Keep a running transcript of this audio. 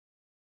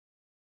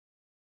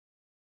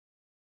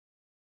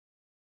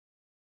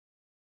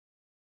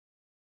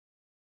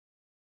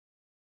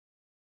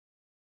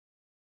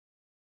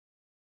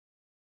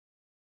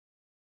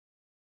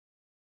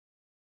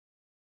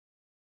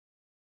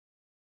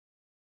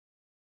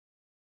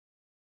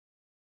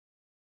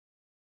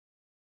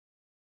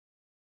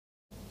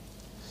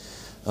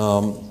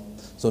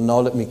So now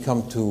let me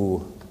come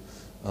to,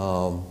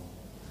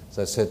 as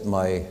I said,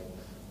 my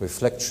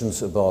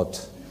reflections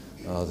about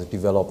the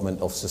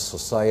development of this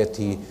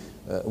society,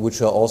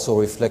 which are also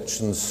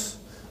reflections,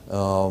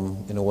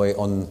 in a way,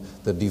 on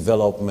the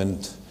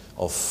development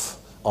of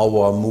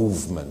our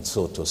movement,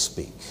 so to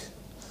speak.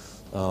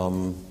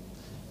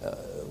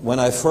 When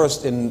I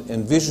first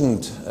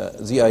envisioned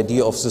the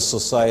idea of this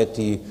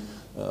society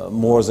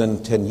more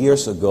than 10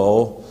 years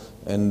ago,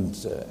 and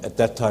at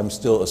that time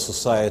still a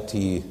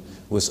society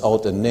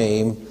without a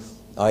name,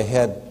 I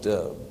had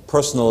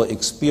personal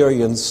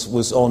experience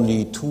with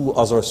only two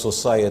other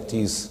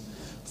societies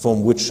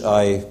from which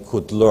I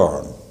could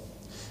learn.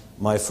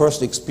 My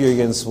first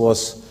experience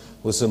was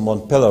with the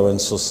Mont Pelerin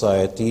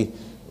Society,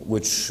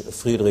 which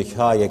Friedrich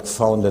Hayek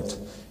founded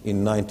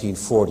in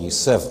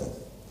 1947.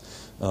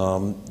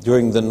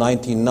 During the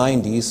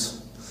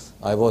 1990s,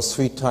 I was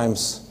 3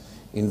 times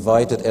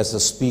invited as a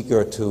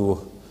speaker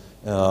to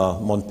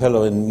Mont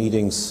Pelerin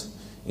meetings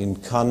in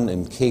Cannes,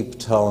 in Cape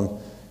Town,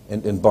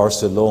 and in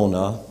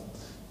Barcelona,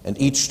 and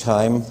each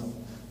time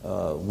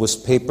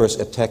with papers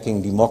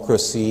attacking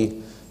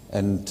democracy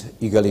and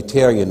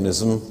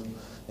egalitarianism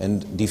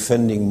and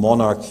defending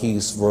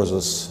monarchies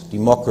versus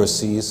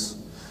democracies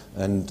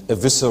and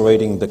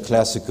eviscerating the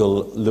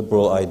classical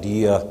liberal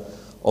idea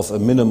of a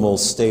minimal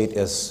state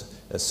as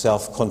a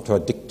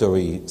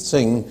self-contradictory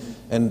thing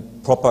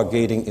and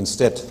propagating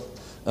instead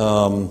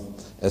a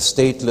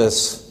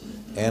stateless,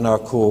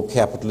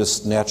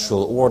 anarcho-capitalist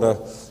natural order.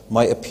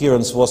 My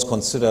appearance was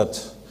considered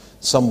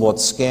somewhat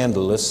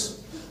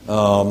scandalous,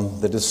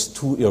 that is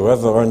too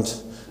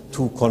irreverent,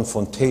 too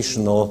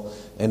confrontational,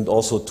 and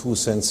also too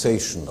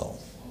sensational.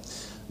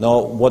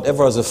 Now,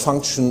 whatever the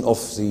function of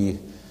the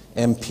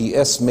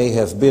MPS may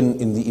have been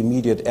in the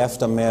immediate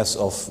aftermath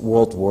of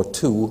World War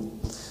II,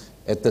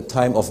 at the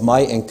time of my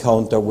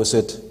encounter with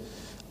it,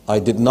 I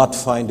did not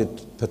find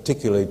it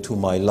particularly to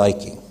my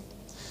liking.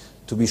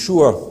 To be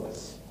sure,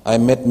 I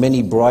met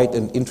many bright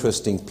and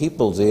interesting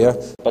people there,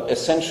 but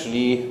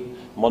essentially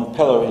Mont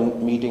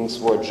Pelerin meetings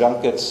were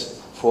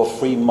junkets for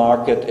free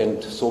market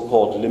and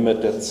so-called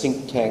limited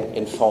think tank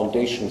and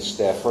foundation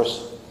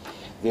staffers,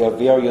 their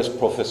various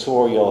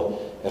professorial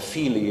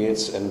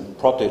affiliates and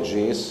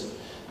proteges,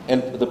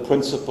 and the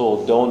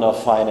principal donor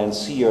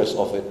financiers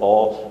of it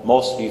all,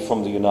 mostly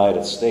from the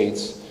United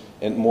States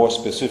and more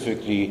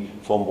specifically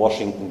from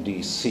Washington,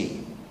 D.C.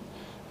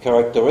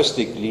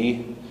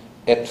 Characteristically,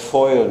 Ed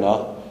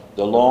Foylner,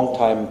 the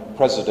longtime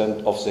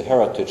president of the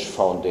Heritage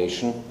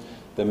Foundation,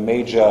 the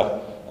major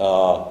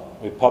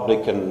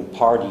Republican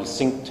Party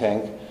think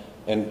tank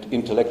and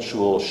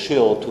intellectual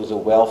shill to the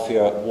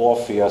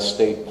warfare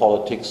state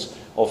politics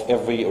of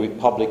every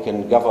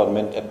Republican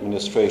government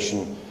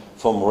administration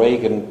from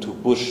Reagan to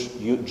Bush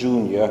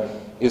Jr.,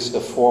 is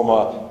a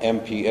former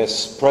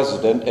MPS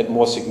president, and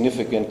more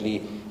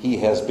significantly, he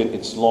has been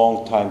its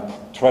longtime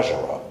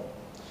treasurer.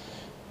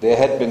 There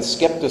had been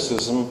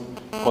skepticism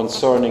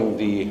concerning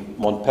the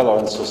Mont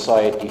Pelerin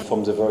Society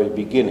from the very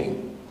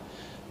beginning.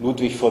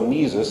 Ludwig von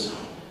Mises,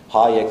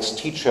 Hayek's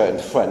teacher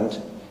and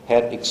friend,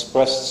 had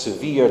expressed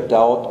severe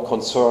doubt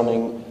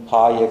concerning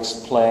Hayek's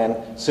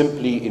plan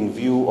simply in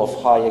view of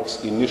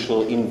Hayek's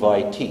initial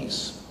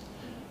invitees.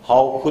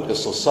 How could a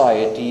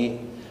society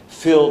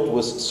filled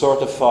with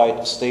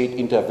certified state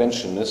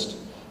interventionists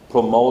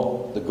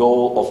promote the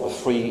goal of a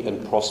free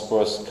and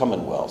prosperous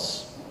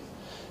commonwealth?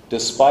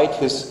 Despite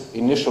his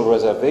initial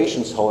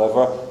reservations,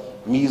 however,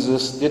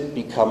 Mises did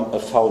become a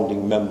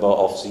founding member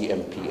of the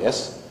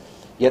MPS,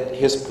 yet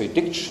his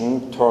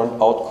prediction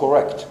turned out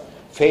correct.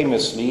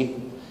 Famously,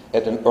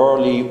 at an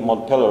early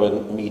Mont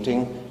Pelerin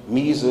meeting,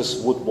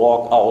 Mises would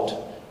walk out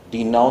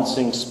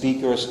denouncing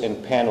speakers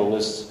and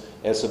panelists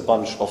as a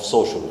bunch of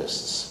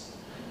socialists.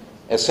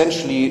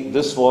 Essentially,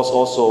 this was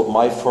also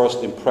my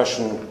first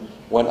impression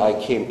when I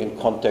came in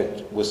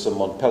contact with the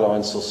Mont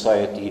Pelerin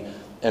Society,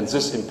 and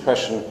this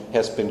impression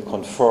has been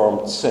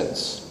confirmed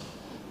since.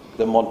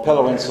 The Mont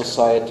Pelerin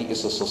Society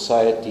is a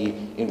society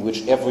in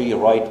which every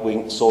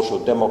right-wing social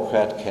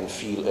democrat can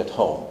feel at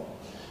home.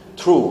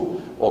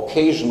 True,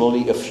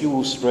 occasionally a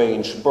few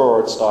strange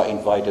birds are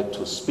invited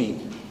to speak,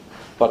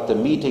 but the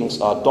meetings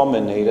are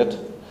dominated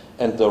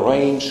and the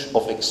range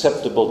of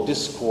acceptable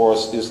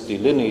discourse is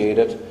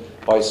delineated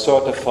by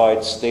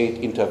certified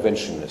state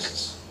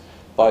interventionists,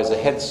 by the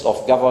heads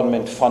of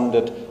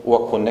government-funded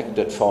or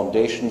connected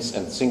foundations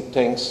and think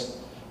tanks,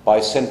 by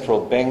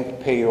central bank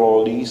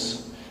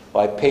payrollees,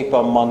 by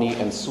paper money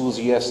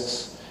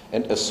enthusiasts,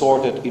 and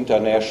assorted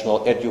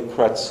international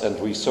educrats and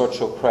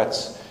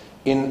researchocrats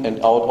in and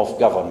out of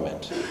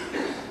government.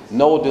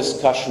 No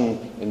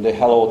discussion in the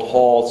hallowed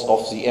halls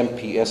of the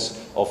MPS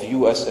of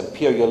US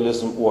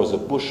imperialism or the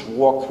Bush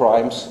war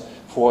crimes,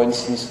 for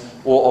instance,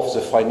 or of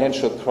the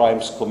financial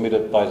crimes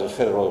committed by the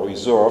Federal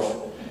Reserve,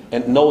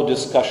 and no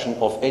discussion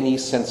of any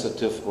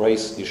sensitive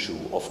race issue,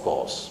 of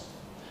course.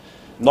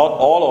 Not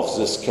all of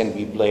this can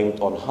be blamed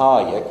on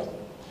Hayek.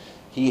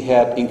 He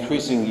had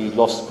increasingly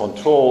lost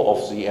control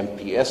of the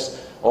MPS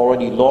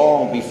already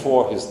long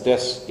before his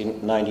death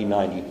in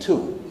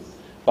 1992.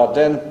 But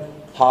then,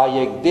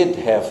 Hayek did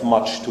have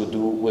much to do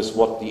with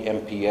what the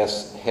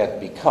MPS had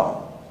become.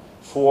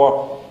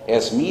 For,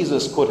 as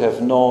Mises could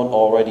have known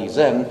already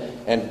then,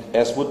 and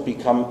as would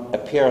become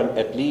apparent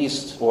at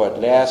least or at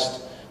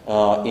last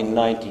in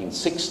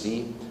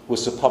 1960,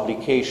 with the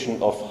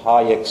publication of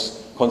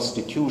Hayek's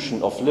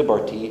Constitution of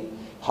Liberty,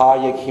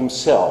 Hayek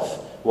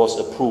himself was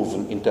a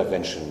proven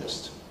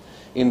interventionist.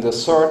 In the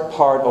third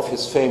part of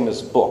his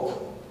famous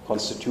book,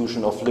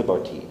 Constitution of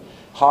Liberty,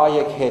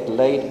 Hayek had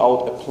laid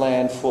out a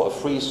plan for a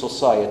free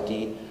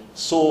society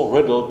so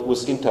riddled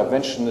with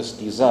interventionist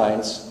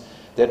designs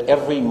that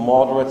every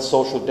moderate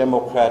social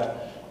democrat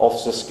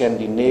of the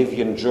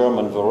Scandinavian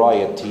German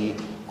variety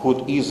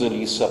could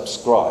easily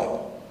subscribe.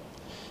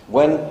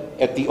 When,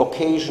 at the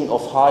occasion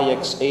of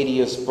Hayek's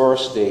 80th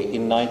birthday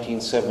in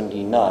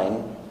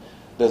 1979,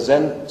 the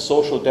then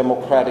Social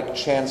Democratic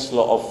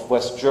Chancellor of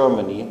West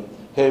Germany,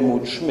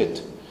 Helmut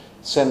Schmidt,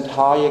 sent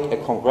Hayek a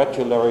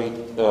congratulatory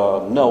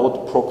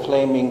note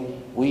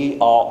proclaiming, "We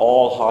are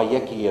all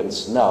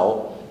Hayekians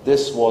now,"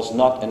 this was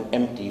not an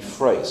empty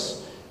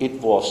phrase.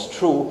 It was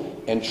true,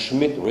 and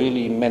Schmidt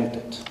really meant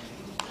it.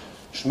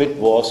 Schmidt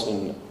was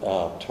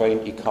a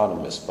trained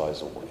economist, by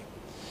the way.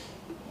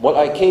 What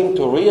I came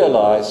to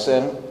realize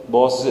then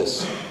was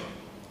this: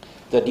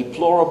 the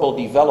deplorable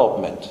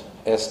development,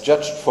 as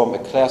judged from a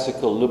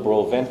classical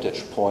liberal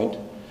vantage point,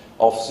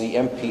 of the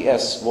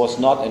MPS was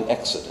not an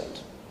accident.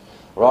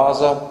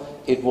 Rather,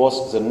 it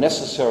was the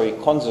necessary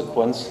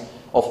consequence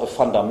of a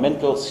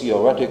fundamental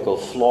theoretical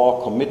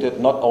flaw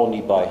committed not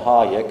only by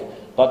Hayek,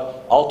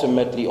 but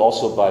ultimately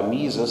also by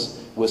Mises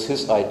with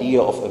his idea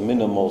of a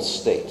minimal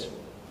state.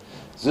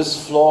 This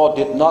flaw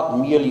did not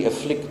merely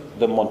afflict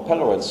the Mont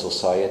Pelerin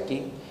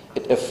Society,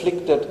 it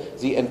afflicted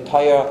the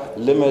entire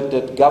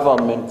limited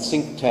government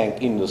think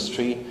tank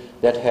industry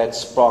that had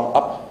sprung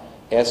up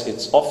as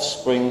its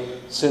offspring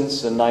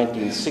since the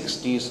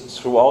 1960s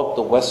throughout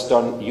the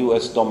Western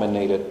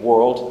US-dominated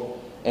world,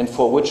 and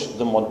for which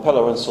the Mont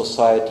Pelerin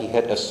Society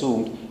had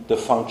assumed the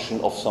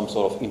function of some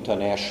sort of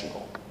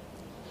international.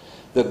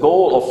 The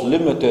goal of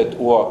limited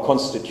or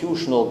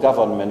constitutional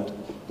government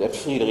that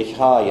Friedrich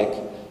Hayek,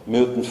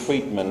 Milton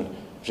Friedman,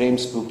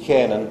 James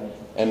Buchanan,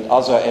 and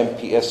other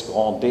MPS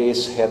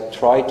grandees had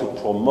tried to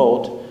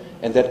promote,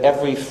 and that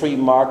every free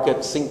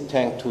market think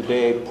tank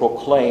today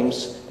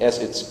proclaims as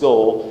its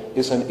goal,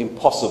 is an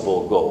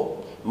impossible goal,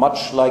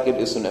 much like it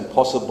is an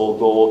impossible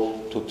goal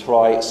to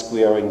try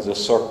squaring the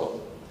circle.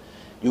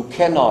 You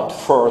cannot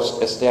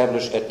first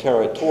establish a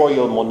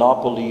territorial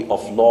monopoly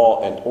of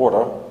law and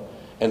order,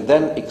 and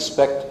then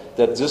expect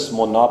that this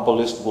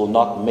monopolist will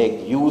not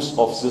make use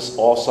of this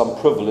awesome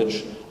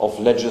privilege of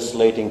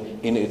legislating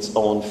in its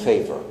own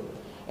favor.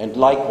 And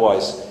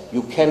likewise,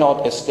 you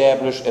cannot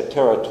establish a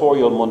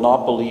territorial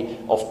monopoly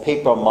of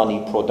paper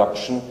money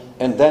production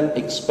and then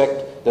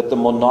expect that the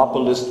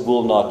monopolist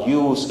will not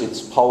use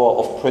its power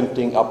of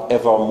printing up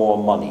ever more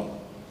money.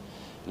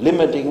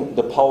 Limiting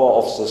the power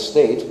of the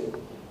state,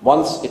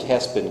 once it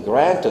has been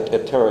granted a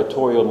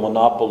territorial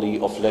monopoly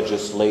of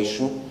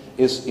legislation,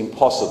 is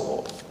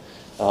impossible.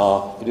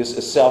 It is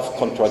a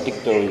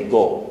self-contradictory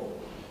goal.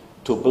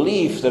 To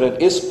believe that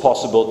it is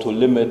possible to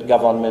limit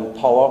government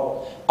power,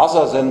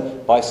 other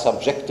than by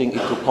subjecting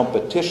it to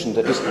competition,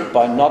 that is,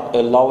 by not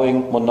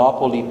allowing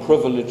monopoly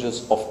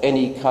privileges of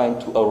any kind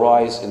to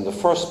arise in the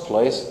first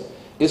place,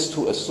 is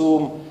to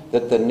assume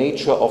that the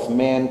nature of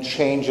man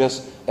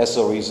changes as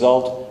a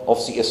result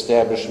of the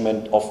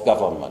establishment of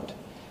government.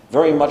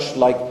 Very much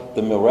like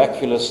the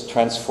miraculous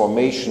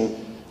transformation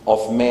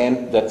of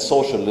man that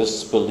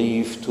socialists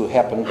believe to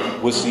happen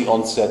with the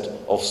onset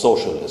of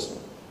socialism.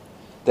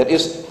 That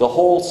is the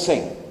whole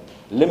thing.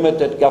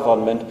 Limited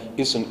government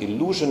is an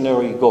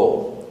illusionary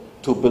goal.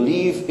 To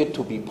believe it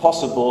to be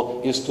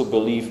possible is to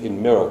believe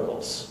in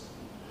miracles.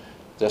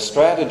 The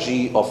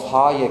strategy of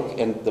Hayek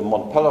and the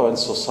Mont Pelerin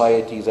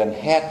Society then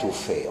had to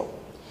fail.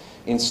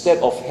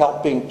 Instead of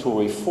helping to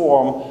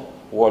reform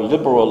or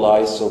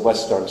liberalize the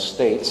Western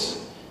states,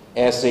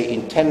 as they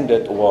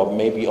intended or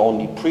maybe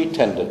only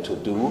pretended to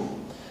do,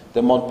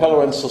 the Mont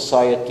Pelerin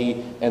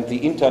Society and the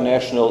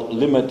international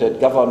limited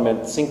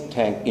government think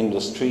tank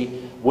industry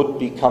would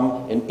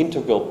become an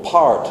integral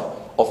part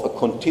of a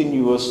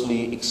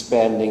continuously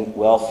expanding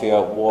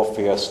welfare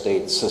warfare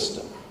state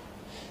system.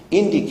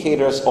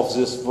 Indicators of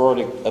this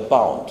verdict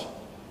abound.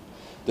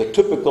 The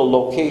typical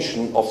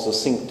location of the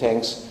think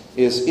tanks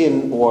is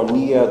in or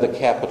near the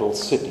capital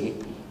city,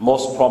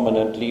 most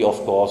prominently, of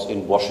course,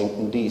 in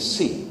Washington,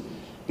 D.C.,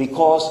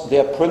 because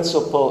their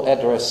principal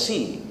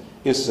addressee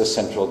is the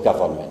central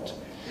government.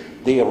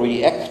 They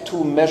react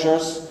to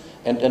measures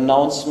and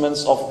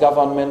announcements of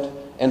government,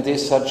 and they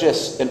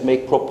suggest and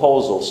make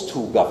proposals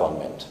to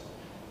government.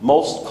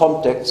 Most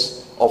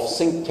contacts of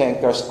think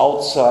tankers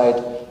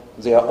outside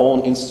their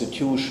own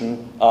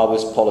institution are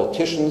with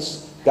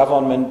politicians,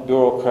 government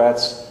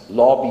bureaucrats,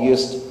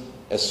 lobbyists,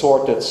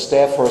 assorted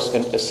staffers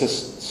and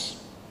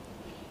assistants.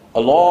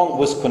 Along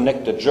with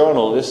connected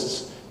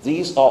journalists,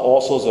 these are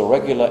also the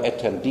regular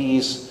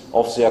attendees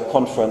of their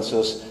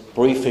conferences,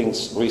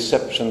 briefings,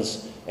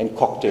 receptions, and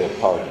cocktail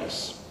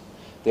parties.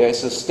 There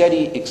is a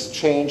steady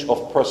exchange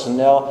of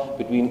personnel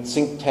between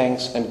think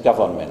tanks and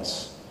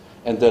governments,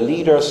 and the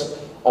leaders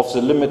of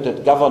the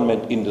limited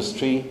government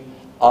industry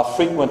are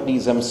frequently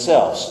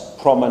themselves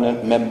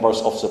prominent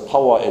members of the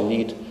power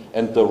elite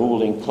and the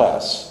ruling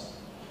class.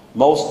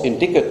 Most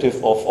indicative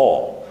of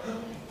all,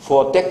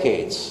 for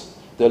decades,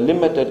 the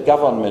limited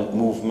government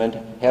movement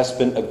has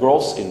been a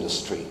growth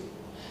industry.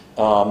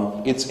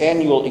 Its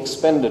annual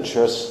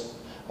expenditures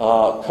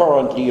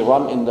currently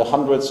run in the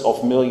hundreds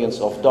of millions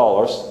of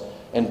dollars,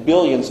 and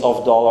billions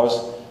of dollars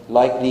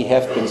likely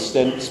have been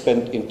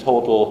spent in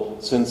total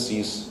since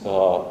these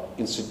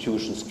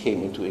institutions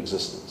came into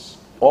existence.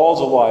 All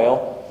the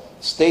while,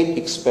 state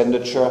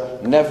expenditure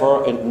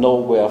never and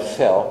nowhere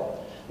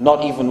fell,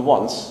 not even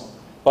once,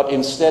 but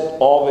instead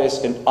always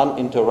and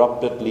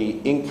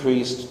uninterruptedly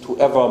increased to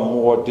ever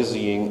more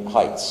dizzying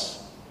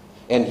heights.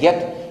 And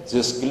yet,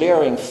 this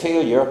glaring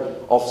failure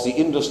of the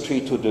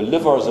industry to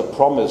deliver the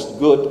promised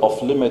good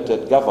of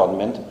limited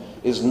government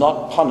is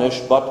not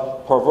punished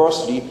but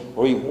perversely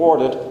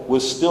rewarded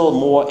with still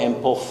more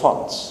ample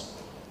funds.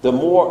 The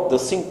more the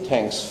think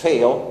tanks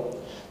fail,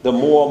 the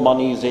more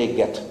money they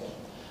get.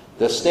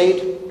 The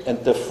state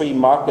and the free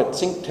market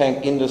think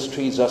tank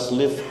industry thus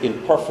live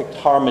in perfect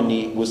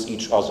harmony with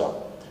each other.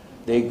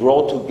 They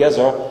grow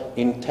together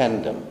in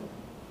tandem.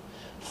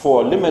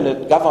 For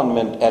limited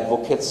government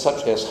advocates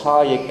such as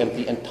Hayek and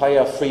the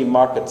entire free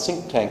market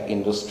think tank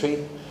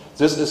industry,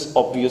 this is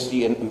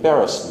obviously an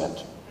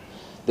embarrassment.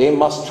 They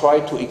must try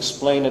to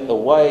explain it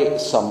away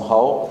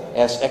somehow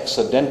as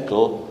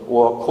accidental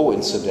or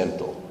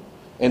coincidental.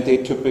 And they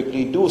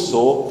typically do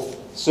so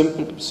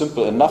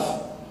simple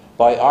enough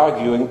by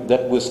arguing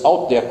that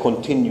without their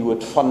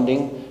continued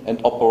funding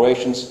and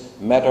operations,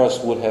 matters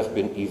would have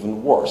been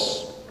even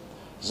worse.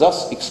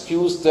 Thus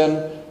excused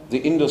then, the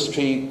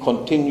industry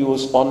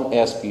continues on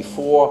as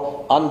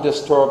before,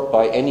 undisturbed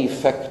by any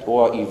fact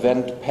or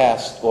event,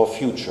 past or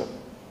future.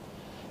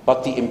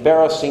 But the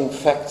embarrassing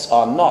facts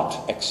are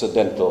not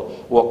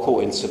accidental or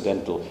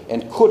coincidental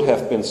and could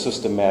have been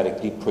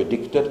systematically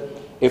predicted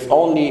if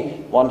only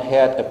one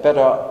had a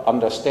better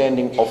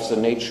understanding of the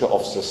nature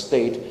of the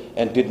state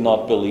and did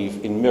not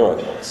believe in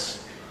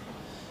miracles.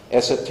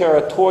 As a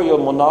territorial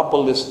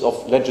monopolist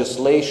of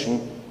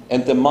legislation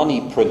and the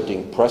money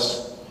printing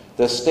press,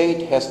 the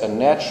state has a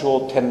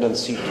natural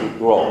tendency to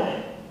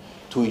grow,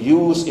 to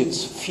use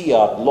its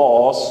fiat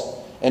laws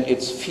and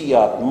its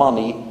fiat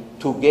money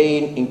to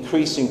gain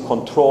increasing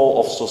control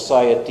of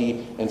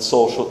society and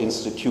social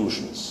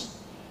institutions.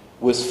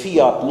 With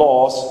fiat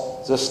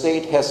laws, the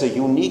state has a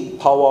unique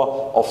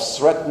power of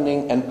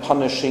threatening and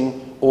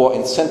punishing or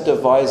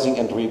incentivizing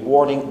and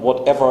rewarding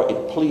whatever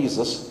it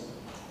pleases,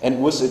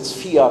 and with its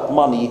fiat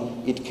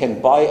money, it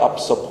can buy up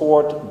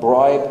support,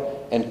 bribe,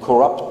 and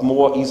corrupt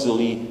more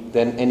easily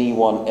than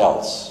anyone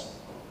else.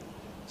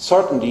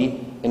 Certainly,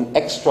 an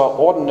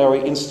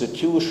extraordinary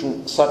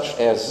institution such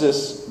as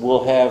this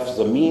will have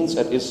the means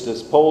at its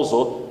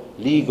disposal,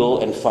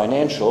 legal and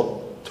financial,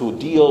 to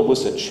deal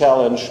with the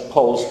challenge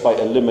posed by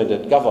a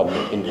limited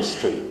government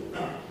industry.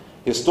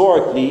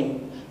 Historically,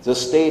 the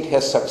state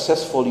has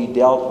successfully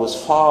dealt with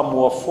far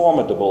more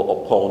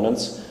formidable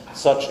opponents,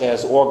 such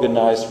as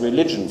organized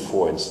religion,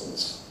 for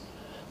instance.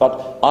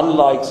 But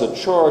unlike the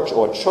church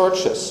or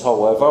churches,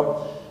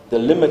 however, the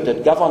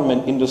limited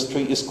government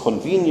industry is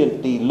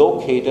conveniently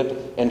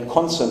located and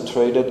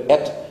concentrated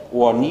at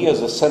or near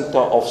the center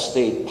of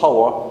state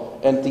power,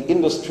 and the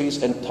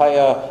industry's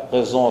entire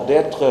raison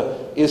d'etre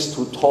is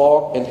to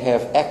talk and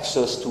have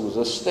access to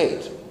the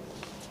state.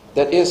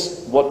 That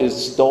is what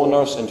its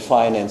donors and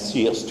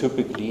financiers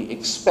typically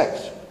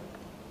expect.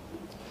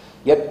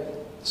 Yet,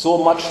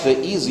 so much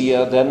the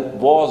easier then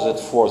was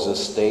it for the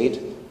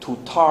state to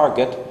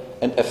target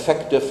and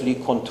effectively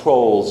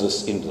control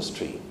this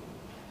industry.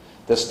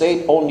 The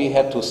state only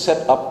had to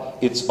set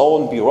up its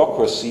own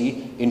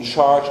bureaucracy in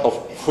charge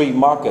of free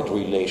market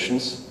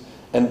relations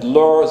and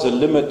lure the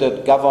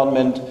limited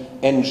government,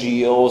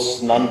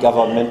 NGOs,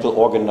 non-governmental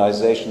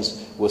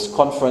organizations with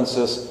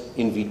conferences,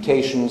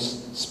 invitations,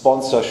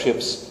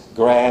 sponsorships,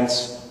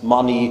 grants,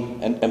 money,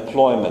 and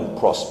employment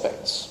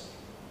prospects.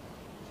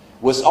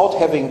 Without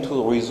having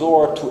to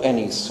resort to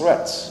any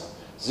threats,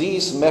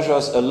 these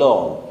measures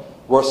alone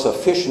were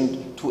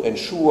sufficient to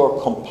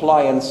ensure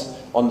compliance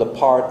on the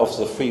part of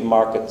the free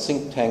market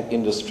think tank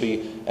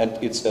industry and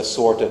its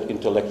assorted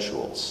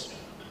intellectuals.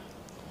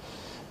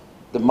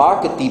 The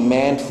market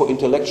demand for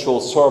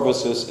intellectual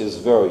services is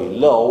very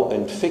low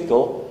and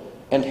fickle,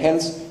 and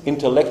hence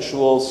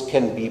intellectuals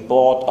can be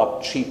bought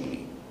up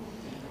cheaply.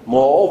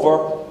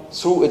 Moreover,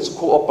 through its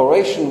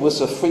cooperation with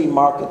the free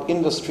market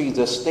industry,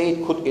 the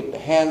state could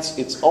enhance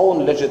its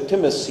own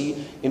legitimacy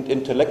and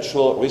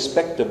intellectual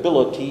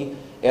respectability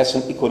as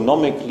an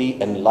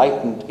economically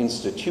enlightened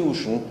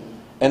institution,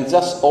 and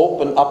thus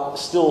open up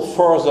still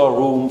further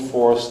room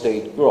for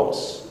state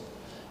growth.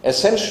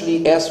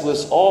 Essentially, as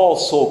with all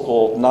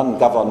so-called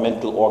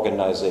non-governmental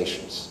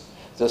organizations,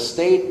 the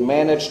state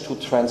managed to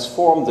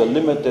transform the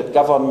limited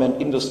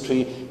government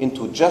industry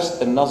into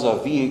just another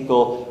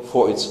vehicle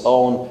for its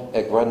own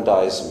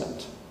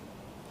aggrandizement.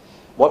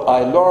 What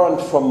I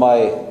learned from my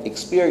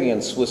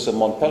experience with the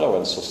Mont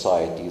Pelerin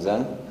Society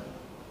then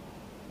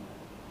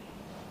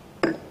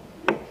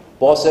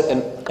was that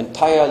an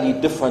entirely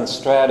different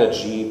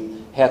strategy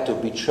had to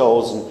be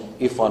chosen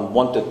if one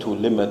wanted to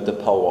limit the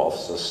power of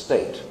the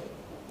state.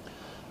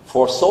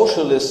 For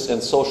socialists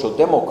and social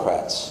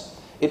democrats,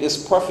 it is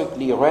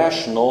perfectly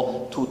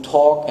rational to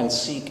talk and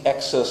seek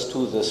access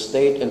to the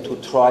state and to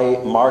try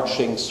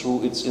marching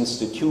through its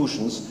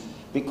institutions,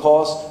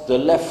 because the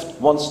left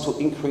wants to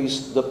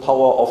increase the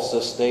power of the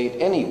state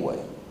anyway.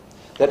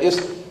 That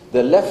is,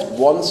 the left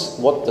wants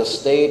what the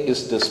state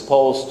is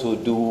disposed to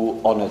do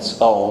on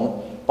its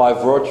own by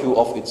virtue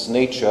of its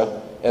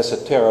nature as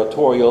a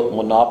territorial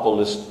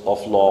monopolist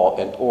of law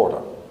and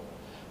order.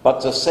 But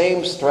the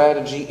same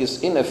strategy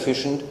is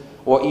inefficient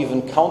or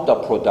even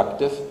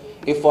counterproductive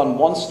if one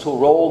wants to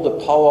roll the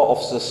power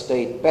of the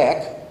state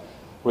back,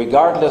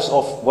 regardless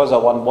of whether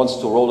one wants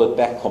to roll it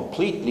back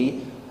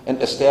completely and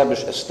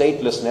establish a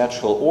stateless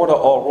natural order,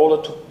 or roll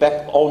it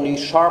back only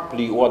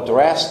sharply or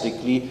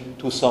drastically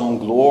to some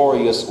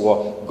glorious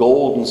or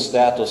golden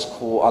status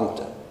quo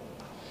ante.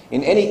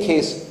 In any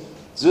case,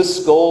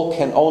 this goal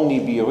can only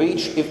be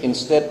reached if,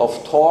 instead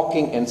of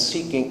talking and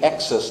seeking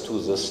access to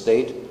the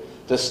state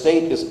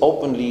is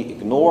openly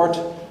ignored,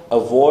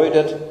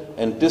 avoided,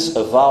 and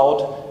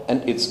disavowed,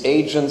 and its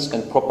agents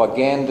and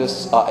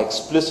propagandists are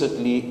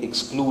explicitly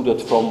excluded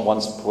from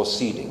one's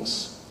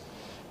proceedings.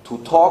 To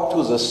talk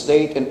to the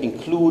state and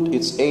include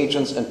its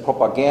agents and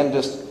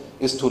propagandists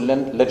is to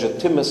lend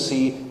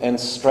legitimacy and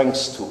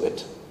strength to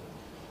it.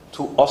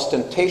 To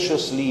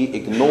ostentatiously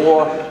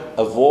ignore,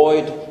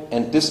 avoid,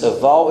 and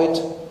disavow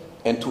it,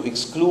 and to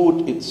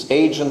exclude its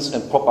agents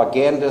and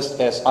propagandists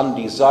as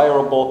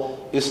undesirable,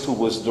 is to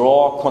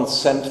withdraw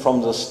consent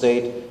from the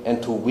state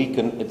and to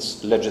weaken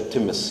its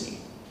legitimacy.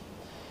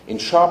 In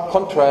sharp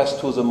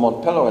contrast to the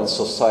Mont Pelerin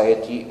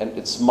Society and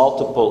its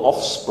multiple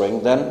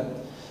offspring, then,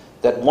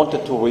 that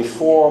wanted to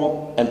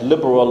reform and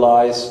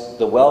liberalize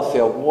the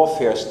welfare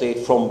warfare state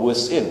from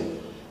within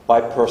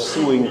by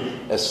pursuing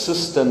a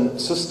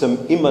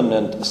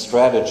system-immanent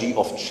strategy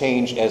of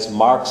change, as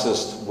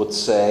Marxists would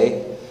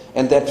say,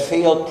 and that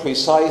failed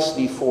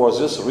precisely for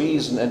this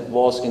reason and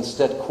was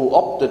instead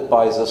co-opted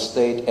by the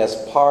state as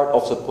part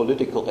of the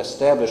political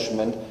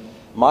establishment,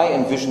 my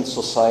envisioned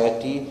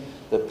society,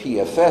 the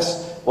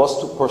PFS, was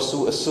to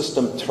pursue a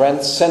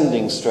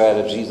system-transcending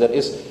strategy. That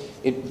is,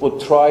 it would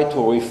try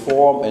to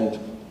reform and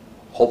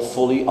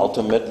hopefully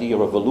ultimately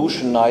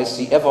revolutionize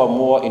the ever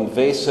more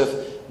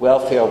invasive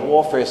welfare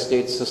warfare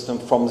state system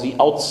from the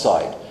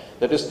outside.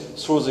 That is,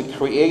 through the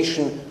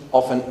creation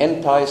of an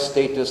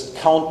anti-statist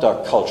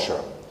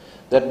counterculture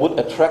that would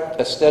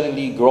attract a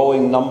steadily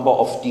growing number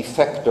of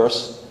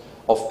defectors,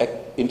 of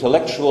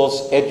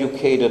intellectuals,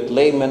 educated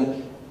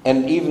laymen,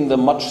 and even the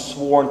much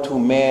sworn to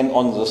man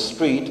on the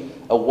street,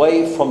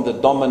 away from the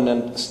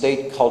dominant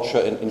state culture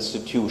and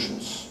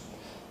institutions.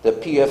 The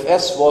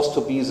PFS was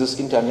to be this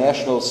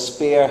international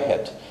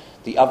spearhead,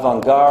 the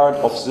avant-garde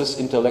of this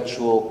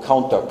intellectual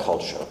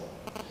counterculture.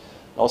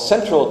 Now,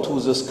 central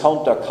to this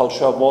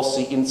counterculture was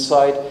the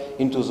insight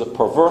into the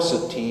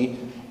perversity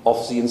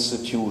of the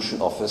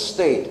institution of the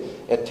state,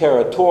 a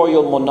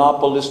territorial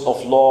monopolist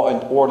of law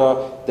and order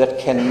that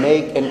can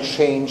make and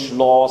change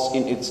laws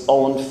in its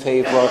own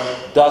favor,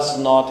 does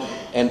not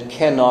and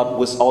cannot,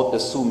 without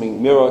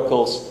assuming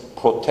miracles,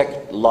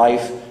 protect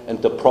life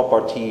and the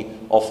property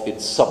of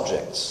its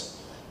subjects,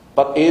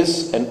 but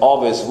is and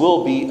always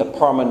will be a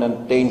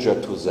permanent danger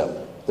to them,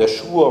 the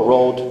sure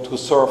road to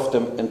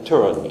serfdom and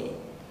tyranny.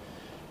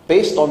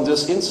 Based on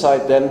this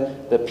insight, then,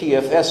 the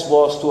PFS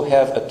was to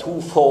have a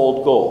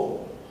twofold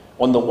goal.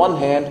 On the one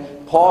hand,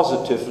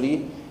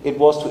 positively, it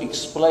was to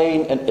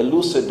explain and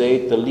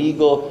elucidate the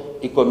legal,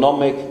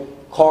 economic,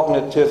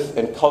 cognitive,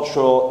 and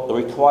cultural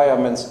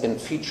requirements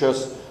and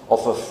features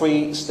of a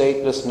free,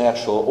 stateless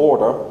natural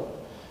order.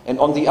 And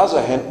on the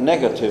other hand,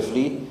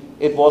 negatively,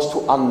 it was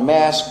to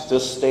unmask the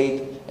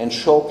state and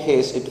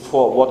showcase it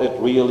for what it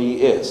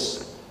really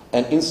is: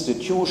 an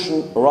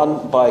institution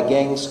run by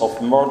gangs of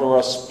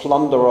murderers,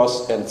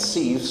 plunderers, and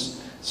thieves,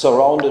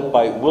 surrounded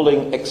by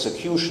willing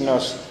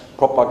executioners,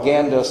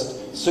 propagandists,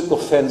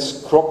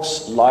 sycophants,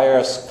 crooks,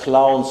 liars,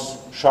 clowns,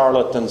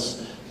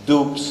 charlatans,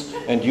 dupes,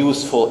 and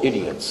useful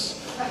idiots.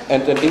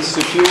 And an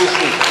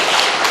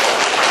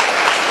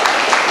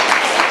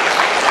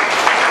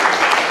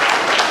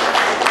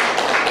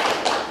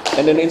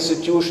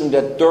institution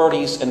that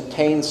dirties and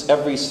taints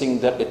everything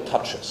that it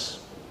touches.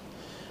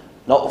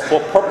 Now,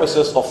 for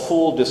purposes of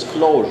full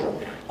disclosure,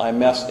 I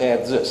must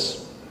add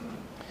this.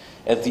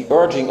 At the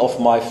urging of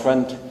my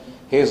friend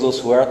Jesus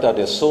Huerta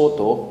de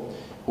Soto,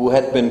 who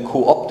had been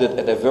co-opted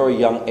at a very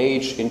young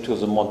age into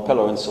the Mont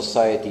Pelerin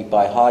Society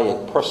by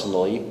Hayek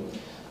personally,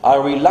 I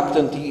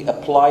reluctantly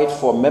applied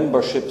for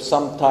membership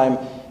sometime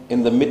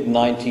in the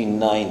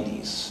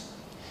mid-1990s.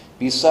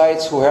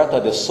 Besides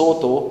Huerta de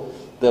Soto,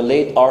 the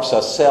late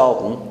Arthur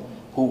Selden,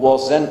 who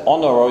was then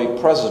honorary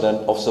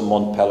president of the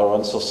Mont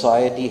Pelerin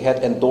Society,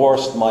 had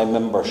endorsed my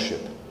membership.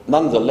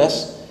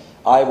 Nonetheless,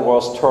 I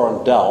was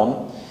turned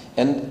down,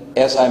 and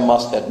as I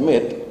must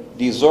admit,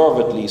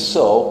 deservedly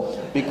so,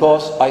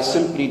 because I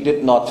simply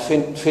did not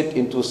fit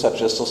into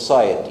such a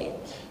society.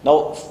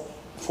 Now,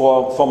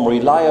 from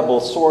reliable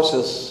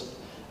sources,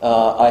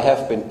 I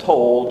have been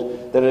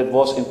told that it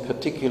was in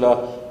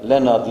particular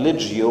Leonard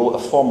Liggio, a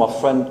former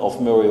friend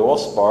of Murray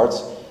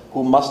Rothbard's,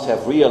 who must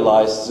have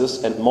realized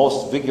this and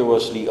most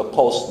vigorously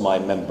opposed my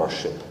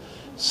membership.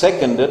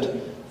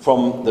 Seconded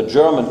from the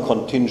German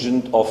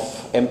contingent of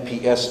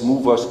MPS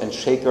movers and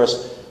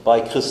shakers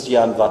by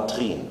Christian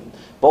Vatrin.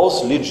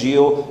 Both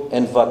Liggio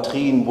and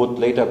Vatrin would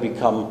later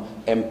become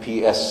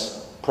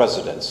MPS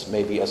presidents,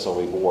 maybe as a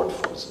reward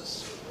for this.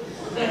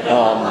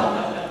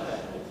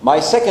 My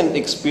second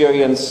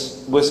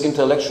experience with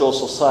intellectual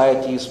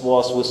societies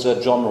was with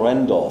the John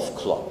Randolph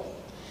Club,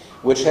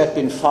 which had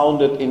been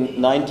founded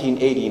in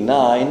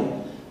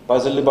 1989 by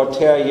the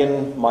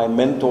libertarian, my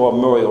mentor,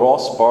 Murray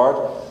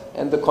Rothbard,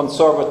 and the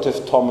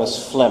conservative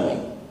Thomas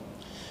Fleming.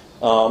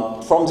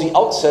 From the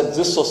outset,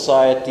 this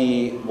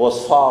society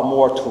was far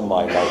more to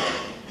my liking.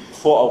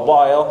 For a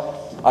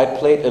while, I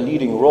played a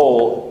leading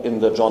role in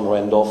the John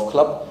Randolph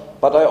Club,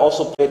 but I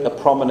also played a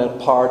prominent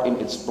part in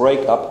its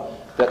breakup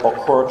that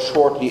occurred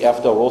shortly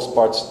after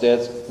Rothbard's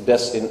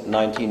death in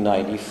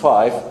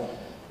 1995,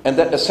 and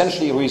that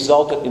essentially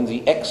resulted in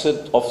the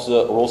exit of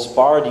the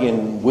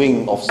Rothbardian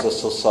wing of the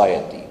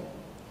society.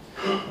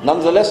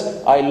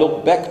 Nonetheless, I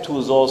look back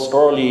to those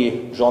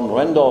early John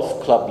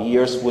Randolph Club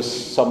years with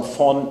some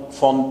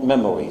fond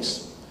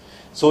memories.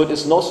 So it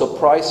is no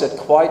surprise that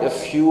quite a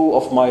few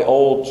of my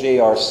old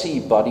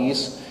JRC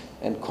buddies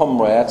and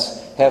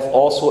comrades have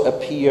also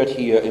appeared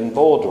here in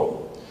Bodrum.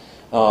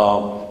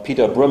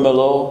 Peter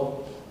Brimelow,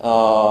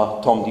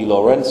 Tom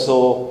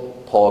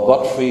DiLorenzo, Paul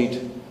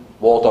Gottfried,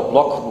 Walter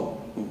Block,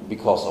 who,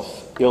 because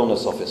of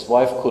illness of his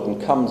wife,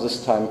 couldn't come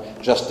this time,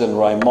 Justin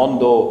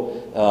Raimondo,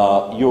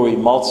 Yuri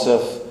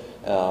Maltsev,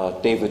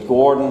 David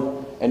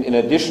Gordon, and in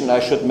addition I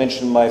should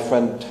mention my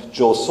friend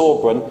Joe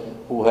Sobran,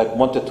 who had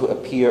wanted to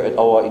appear at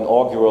our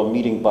inaugural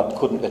meeting but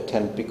couldn't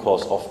attend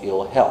because of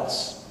ill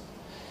health.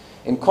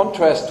 In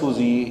contrast to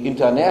the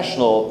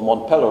International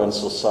Mont Pelerin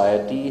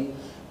Society,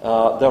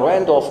 the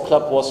Randolph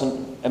Club was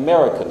an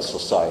American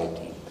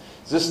society.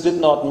 This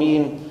did not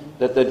mean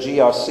that the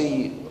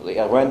GRC,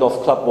 the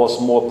Randolph Club,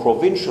 was more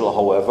provincial,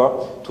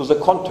 however. To the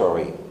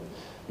contrary.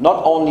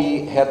 Not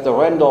only had the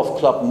Randolph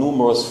Club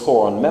numerous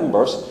foreign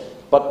members,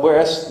 but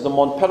whereas the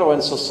Mont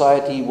Pelerin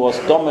Society was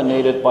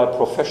dominated by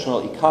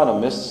professional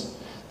economists,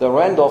 the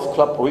Randolph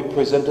Club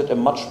represented a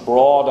much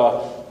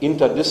broader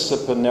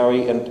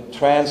interdisciplinary and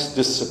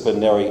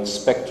transdisciplinary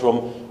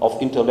spectrum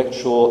of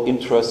intellectual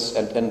interests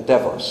and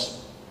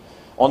endeavors.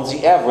 On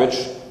the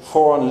average,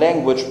 foreign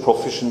language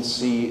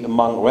proficiency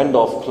among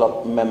Randolph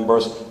Club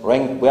members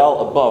ranked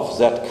well above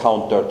that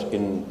countered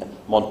in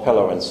Mont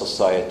Pelerin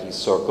Society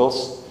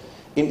circles.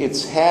 In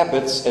its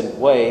habits and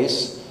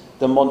ways,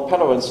 the Mont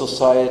Pelerin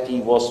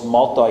Society was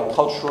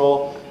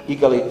multicultural,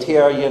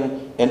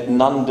 egalitarian, and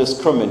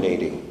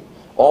non-discriminating.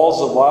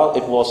 All the while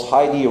it was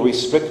highly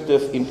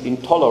restrictive and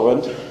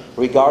intolerant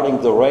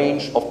regarding the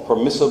range of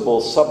permissible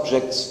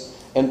subjects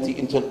and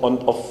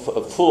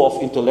full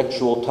of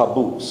intellectual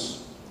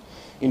taboos.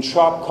 In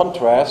sharp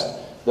contrast,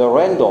 the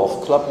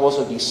Randolph Club was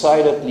a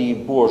decidedly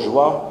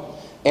bourgeois,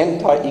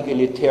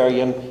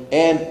 anti-egalitarian,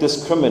 and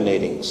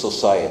discriminating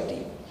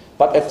society,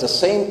 but at the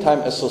same time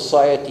a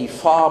society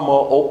far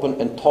more open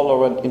and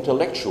tolerant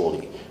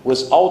intellectually,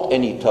 without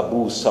any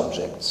taboo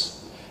subjects.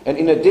 And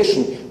in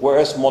addition,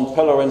 whereas Mont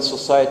Pelerin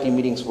Society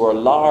meetings were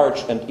large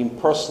and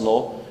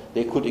impersonal,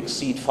 they could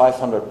exceed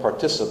 500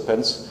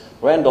 participants,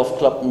 Randolph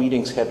Club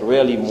meetings had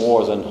rarely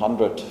more than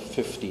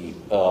 150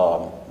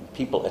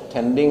 people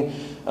attending,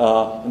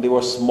 and they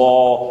were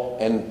small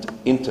and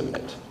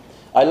intimate.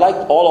 I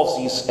liked all of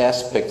these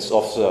aspects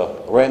of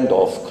the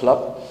Randolph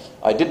Club.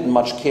 I didn't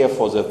much care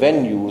for the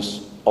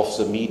venues of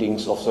the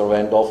meetings of the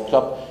Randolph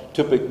Club,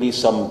 typically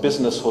some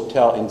business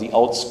hotel in the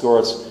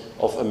outskirts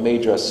of a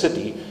major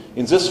city.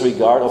 In this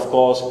regard, of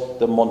course,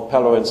 the Mont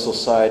Pelerin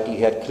Society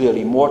had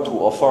clearly more to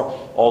offer,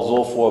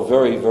 although for a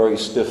very, very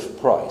stiff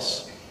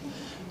price.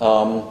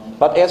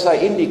 But as I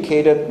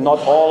indicated, not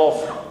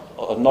all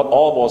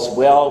was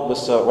well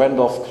with the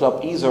Randolph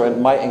Club either,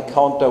 and my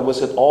encounter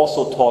with it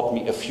also taught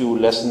me a few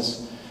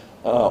lessons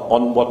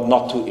on what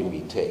not to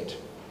imitate.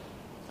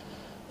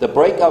 The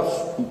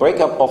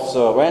breakup of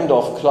the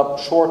Randolph Club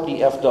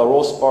shortly after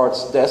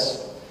Rothbard's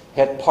death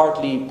had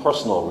partly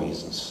personal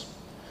reasons.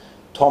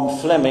 Tom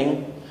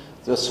Fleming,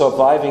 the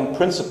surviving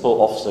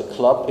principal of the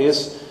club,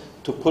 is,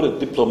 to put it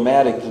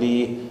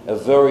diplomatically, a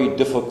very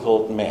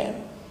difficult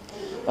man,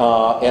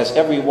 as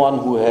everyone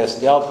who has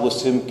dealt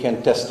with him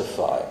can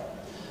testify.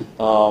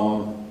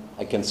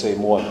 I can say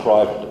more in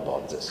private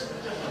about this.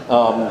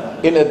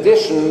 In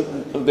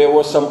addition, there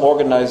were some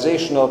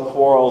organizational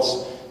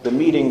quarrels. The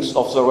meetings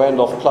of the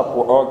Randolph Club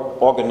were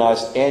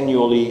organized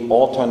annually,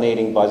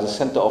 alternating by the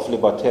Center of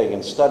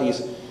Libertarian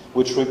Studies,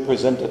 which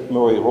represented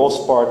Murray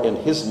Rothbard and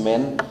his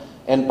men,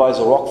 and by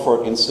the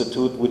Rockford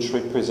Institute, which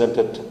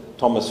represented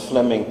Thomas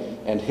Fleming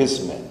and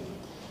his men.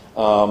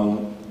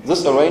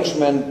 This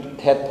arrangement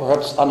had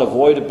perhaps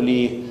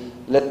unavoidably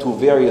led to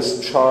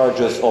various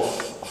charges of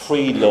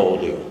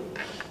freeloading.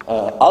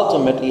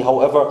 Ultimately,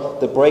 however,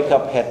 the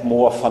breakup had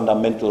more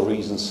fundamental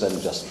reasons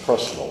than just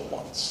personal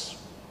ones.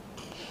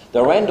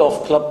 The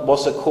Randolph Club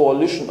was a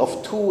coalition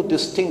of two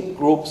distinct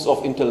groups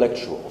of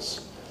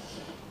intellectuals.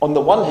 On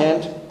the one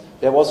hand,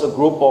 there was a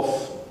group of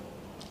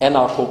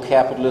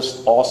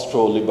anarcho-capitalist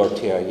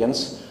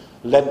Austro-libertarians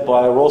led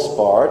by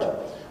Rothbard,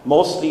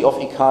 mostly of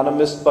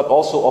economists, but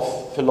also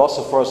of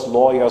philosophers,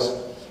 lawyers,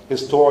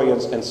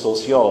 historians, and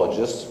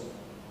sociologists,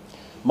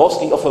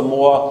 mostly of a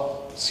more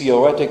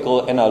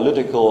theoretical,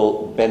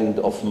 analytical bend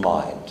of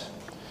mind.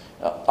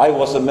 I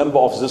was a member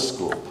of this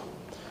group.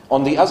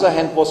 On the other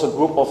hand was a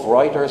group of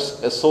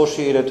writers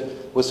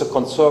associated with the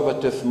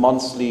conservative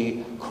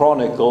monthly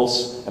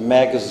Chronicles, a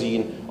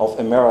magazine of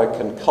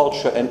American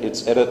culture, and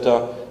its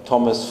editor,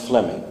 Thomas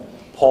Fleming.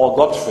 Paul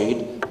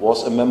Gottfried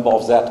was a member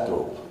of that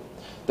group.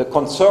 The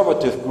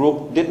conservative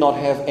group did not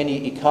have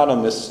any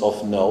economists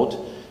of note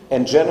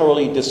and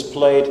generally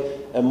displayed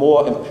a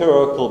more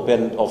empirical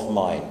bent of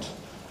mind.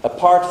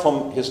 Apart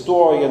from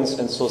historians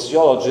and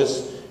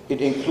sociologists,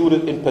 it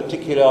included in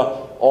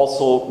particular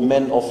also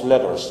men of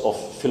letters, of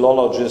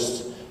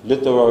philologists,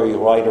 literary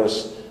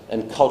writers,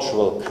 and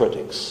cultural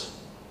critics.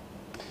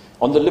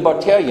 On the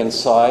libertarian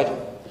side,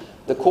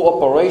 the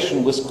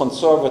cooperation with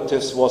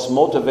conservatives was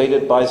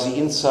motivated by the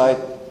insight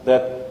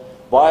that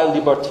while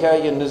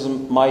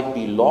libertarianism might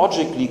be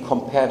logically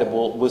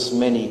compatible with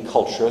many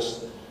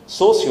cultures,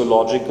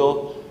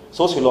 sociologically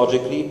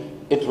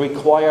it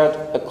required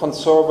a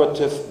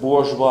conservative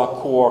bourgeois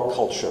core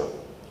culture.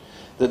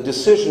 The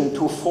decision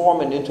to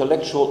form an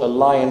intellectual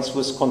alliance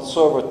with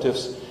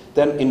conservatives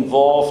then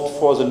involved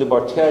for the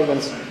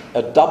libertarians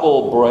a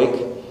double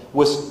break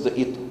with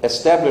the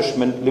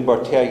establishment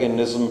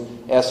libertarianism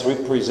as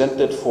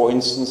represented, for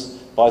instance,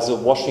 by the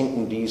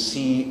Washington,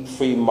 D.C.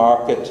 free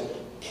market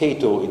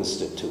Cato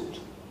Institute.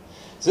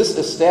 This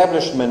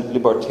establishment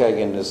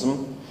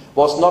libertarianism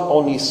was not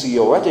only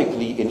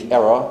theoretically in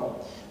error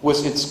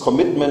with its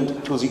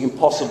commitment to the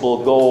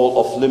impossible goal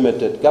of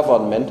limited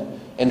government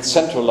and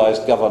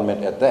centralized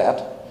government at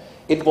that,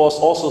 it was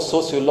also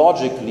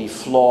sociologically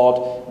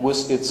flawed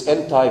with its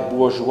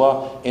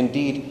anti-bourgeois,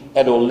 indeed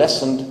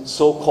adolescent,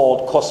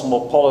 so-called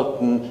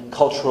cosmopolitan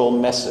cultural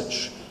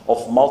message of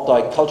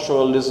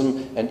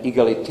multiculturalism and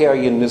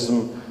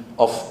egalitarianism,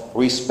 of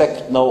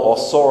respect no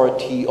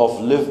authority,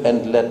 of live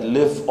and let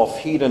live, of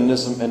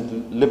hedonism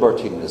and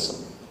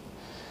libertinism.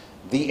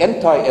 The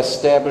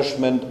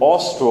anti-establishment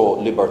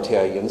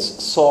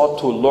Austro-libertarians sought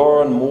to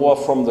learn more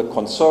from the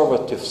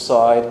conservative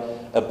side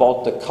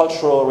about the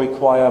cultural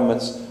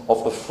requirements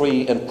of a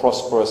free and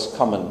prosperous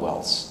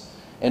commonwealth.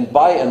 And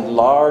by and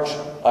large,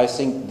 I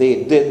think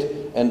they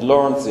did and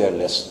learned their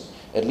lesson.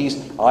 At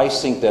least I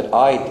think that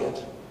I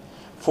did.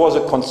 For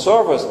the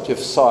conservative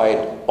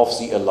side of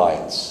the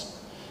alliance,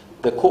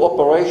 the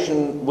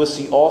cooperation with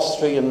the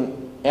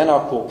Austrian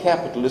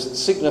anarcho-capitalists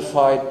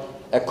signified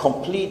a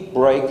complete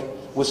break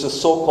with the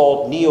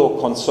so-called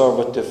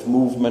neo-conservative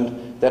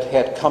movement that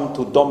had come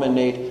to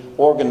dominate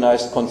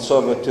organized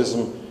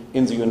conservatism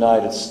in the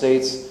United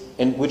States,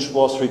 and which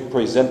was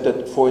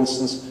represented, for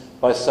instance,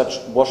 by such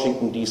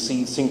Washington,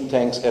 D.C. think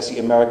tanks as the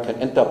American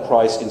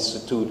Enterprise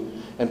Institute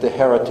and the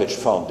Heritage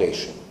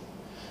Foundation.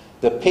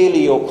 The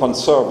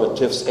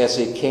paleo-conservatives, as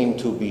they came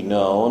to be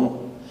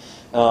known,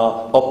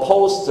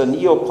 opposed the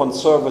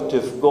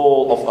neo-conservative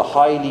goal of a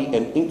highly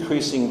and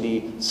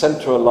increasingly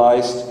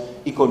centralized,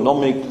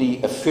 economically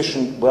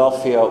efficient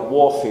welfare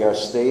warfare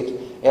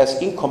state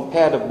as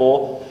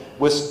incompatible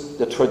with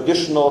the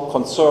traditional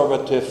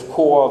conservative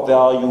core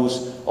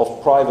values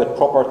of private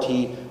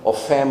property, of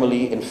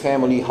family and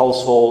family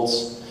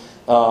households,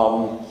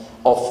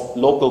 of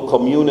local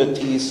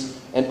communities,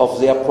 and of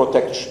their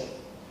protection.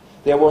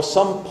 There were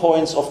some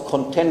points of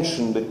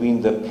contention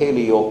between the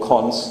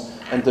paleo-cons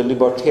and the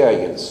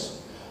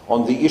libertarians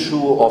on the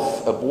issue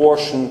of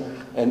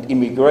abortion and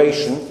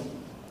immigration,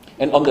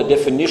 and on the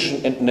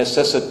definition and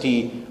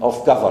necessity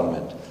of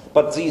government.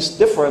 But these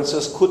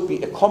differences could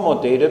be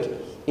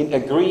accommodated in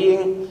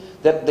agreeing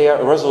that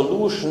their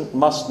resolution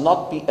must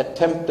not be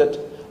attempted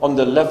on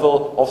the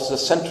level of the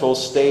central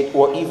state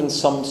or even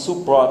some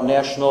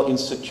supranational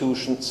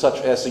institution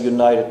such as the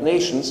United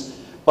Nations,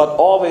 but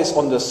always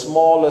on the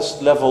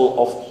smallest level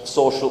of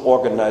social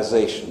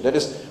organization, that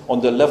is,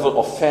 on the level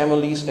of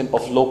families and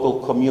of local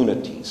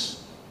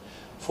communities.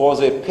 For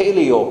the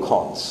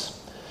paleo-cons,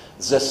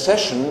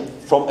 secession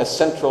from a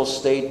central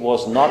state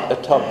was not a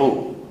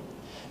taboo,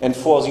 and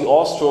for the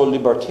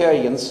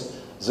Austro-libertarians,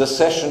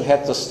 secession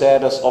had the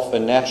status of a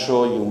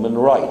natural human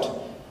right,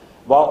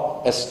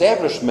 while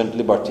establishment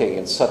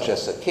libertarians, such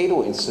as the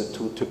Cato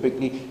Institute,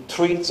 typically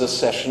treat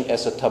secession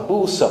as a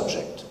taboo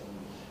subject.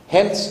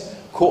 Hence,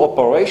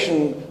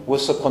 cooperation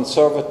with the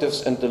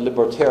conservatives and the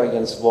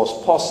libertarians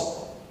was possible.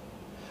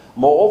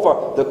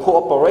 Moreover, the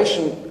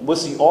cooperation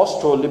with the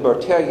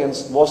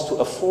Austro-libertarians was to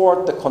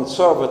afford the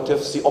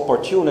conservatives the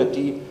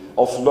opportunity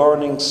of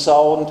learning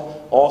sound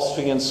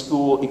Austrian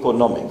school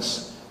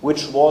economics,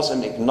 which was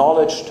an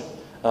acknowledged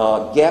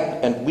gap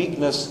and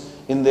weakness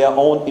in their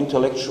own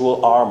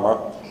intellectual armor,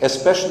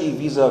 especially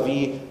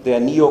vis-à-vis their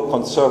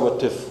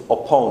neoconservative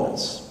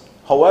opponents.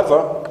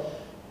 However,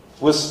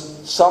 with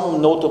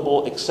some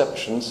notable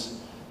exceptions,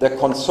 the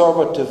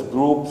conservative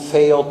group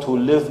failed to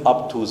live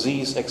up to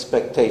these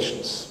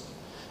expectations.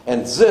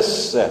 And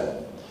this,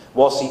 then,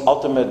 was the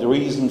ultimate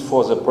reason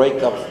for the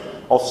breakup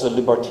of the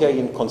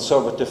Libertarian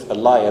Conservative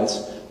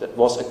Alliance that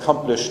was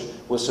accomplished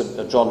with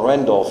the John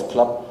Randolph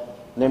Club,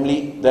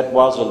 namely that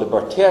while the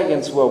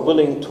libertarians were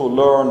willing to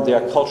learn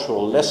their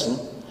cultural lesson,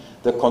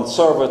 the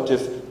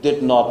conservative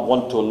did not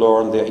want to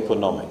learn their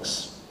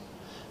economics.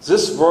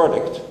 This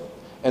verdict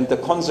and the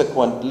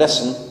consequent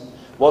lesson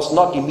was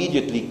not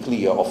immediately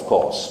clear, of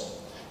course.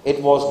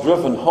 It was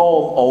driven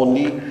home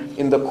only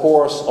in the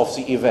course of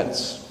the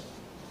events.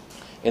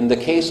 In the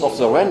case of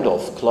the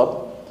Randolph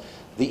Club,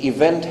 the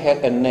event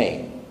had a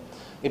name.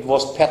 It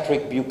was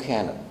Patrick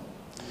Buchanan,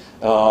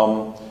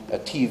 a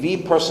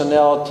TV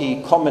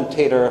personality,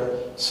 commentator,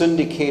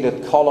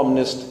 syndicated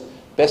columnist,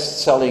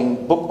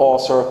 best-selling book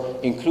author,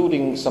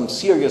 including some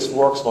serious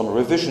works on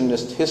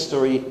revisionist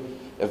history,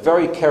 a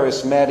very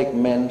charismatic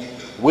man,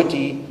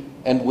 witty,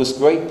 and with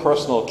great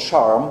personal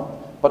charm,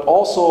 but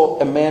also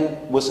a man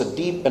with a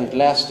deep and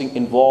lasting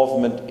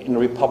involvement in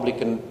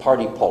Republican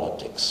Party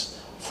politics.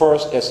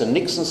 First as a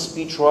Nixon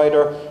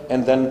speechwriter,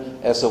 and then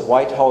as a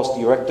White House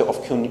Director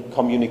of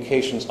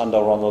Communications under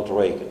Ronald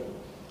Reagan.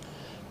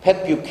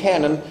 Pat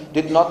Buchanan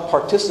did not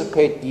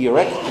participate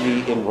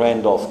directly in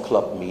Randolph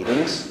Club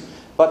meetings,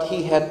 but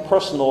he had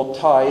personal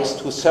ties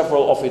to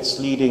several of its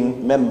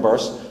leading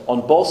members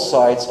on both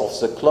sides of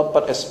the club,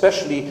 but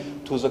especially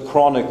to the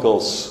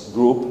Chronicles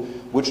group,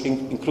 which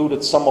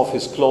included some of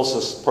his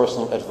closest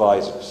personal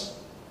advisors.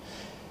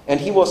 And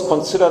he was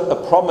considered a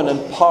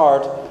prominent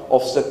part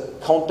of the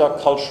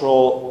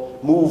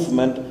countercultural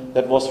movement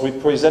that was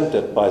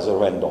represented by the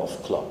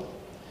Randolph Club.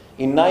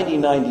 In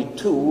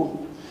 1992,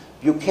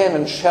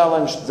 Buchanan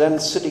challenged then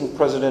sitting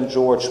President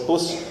George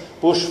Bush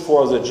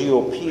for the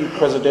GOP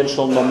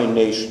presidential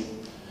nomination.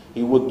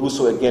 He would do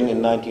so again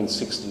in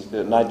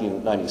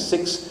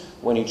 1996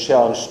 when he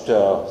challenged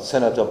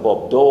Senator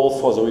Bob Dole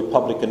for the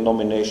Republican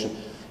nomination.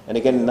 And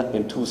again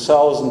in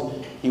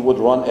 2000, he would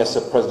run as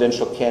a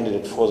presidential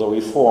candidate for the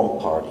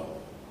Reform Party.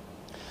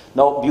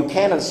 Now,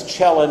 Buchanan's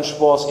challenge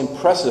was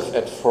impressive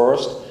at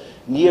first,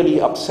 nearly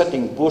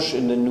upsetting Bush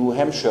in the New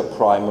Hampshire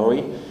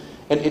primary,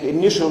 and it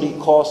initially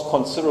caused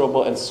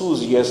considerable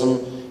enthusiasm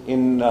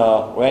in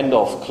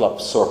Randolph Club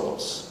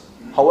circles.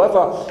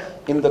 However,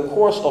 in the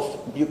course of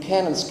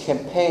Buchanan's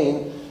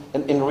campaign,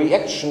 and in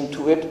reaction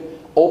to it,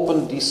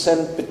 open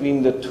dissent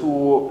between the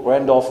two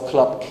Randolph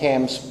Club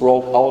camps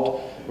broke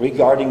out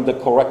regarding the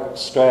correct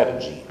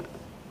strategy.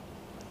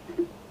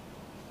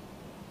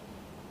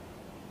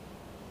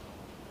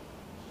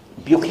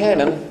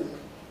 Buchanan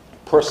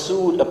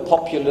pursued a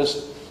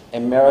populist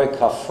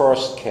America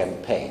First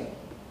campaign.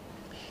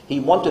 He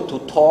wanted to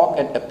talk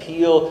and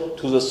appeal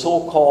to the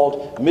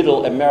so-called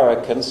middle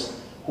Americans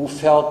who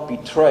felt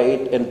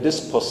betrayed and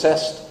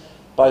dispossessed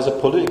by the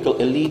political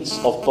elites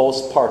of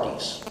both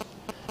parties.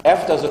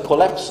 After the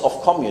collapse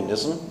of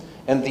communism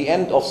and the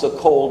end of the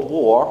Cold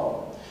War,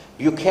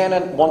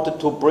 Buchanan wanted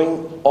to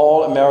bring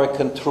all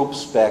American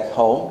troops back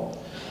home,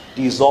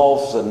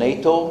 dissolve the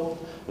NATO,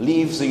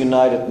 leave the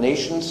United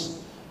Nations,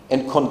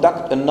 and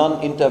conduct a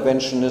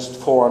non-interventionist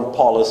foreign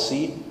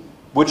policy,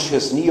 which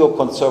his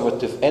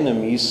neoconservative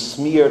enemies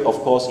smeared, of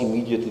course,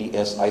 immediately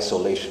as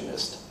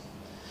isolationist.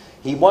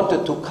 He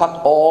wanted to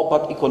cut all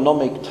but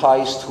economic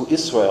ties to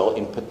Israel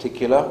in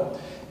particular,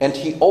 and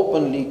he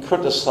openly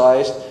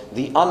criticized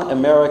the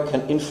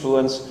un-American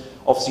influence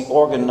of the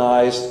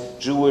organized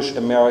Jewish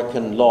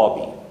American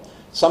lobby,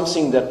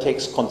 something that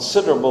takes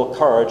considerable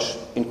courage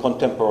in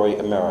contemporary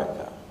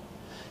America.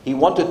 He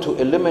wanted to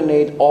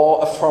eliminate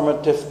all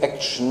affirmative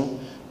action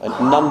and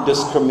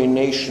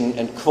non-discrimination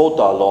and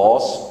quota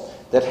laws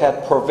that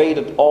had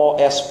pervaded all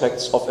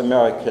aspects of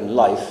American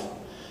life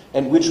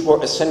and which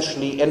were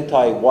essentially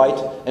anti-white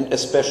and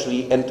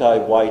especially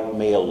anti-white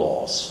male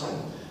laws.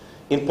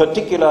 In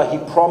particular, he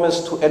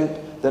promised to end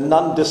the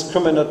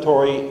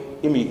non-discriminatory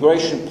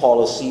immigration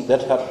policy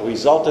that had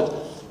resulted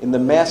in the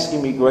mass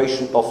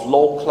immigration of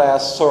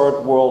low-class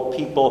third world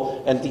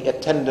people and the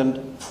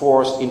attendant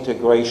forced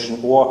integration,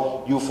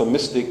 or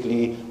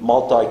euphemistically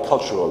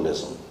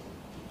multiculturalism.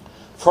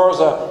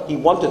 Further, he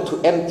wanted to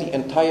end the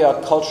entire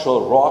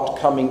cultural rot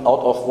coming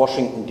out of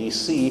Washington,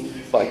 D.C.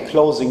 by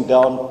closing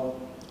down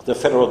the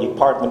Federal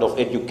Department of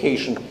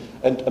Education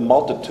and a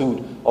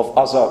multitude of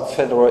other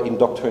federal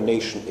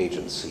indoctrination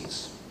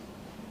agencies.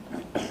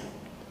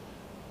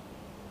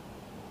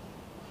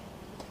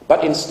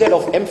 But instead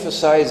of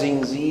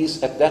emphasizing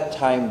these, at that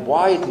time,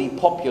 widely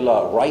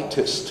popular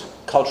rightist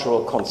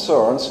cultural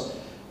concerns,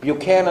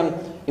 Buchanan,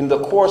 in the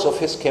course of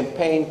his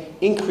campaign,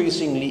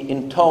 increasingly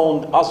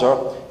intoned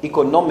other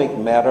economic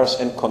matters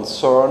and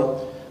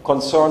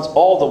concerns,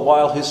 all the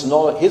while his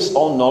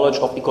own knowledge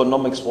of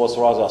economics was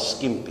rather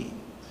skimpy.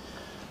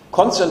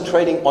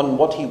 Concentrating on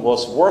what he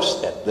was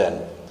worst at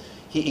then,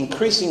 he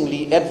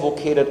increasingly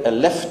advocated a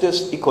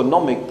leftist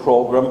economic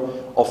program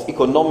of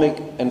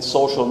economic and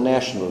social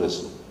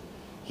nationalism.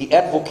 He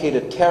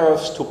advocated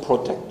tariffs to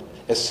protect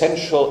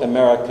essential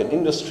American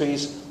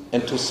industries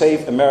and to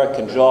save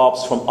American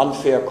jobs from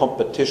unfair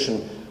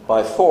competition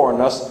by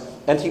foreigners,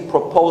 and he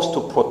proposed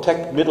to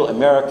protect middle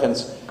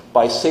Americans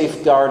by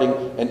safeguarding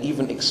and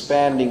even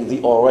expanding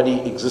the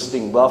already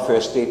existing welfare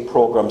state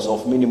programs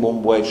of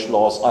minimum wage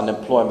laws,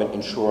 unemployment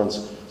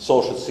insurance,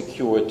 Social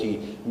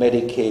Security,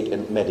 Medicaid,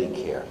 and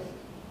Medicare.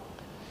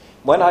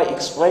 When I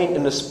explained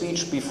in a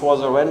speech before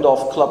the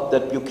Randolph Club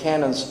that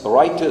Buchanan's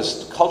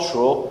rightist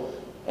cultural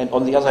and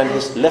on the other hand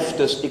his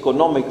leftist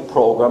economic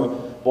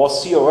program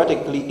was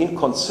theoretically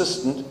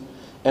inconsistent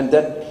and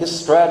that his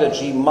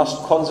strategy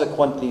must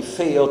consequently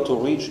fail to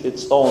reach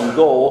its own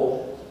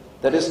goal,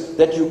 that is,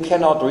 that you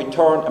cannot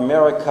return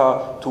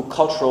America to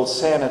cultural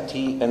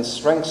sanity and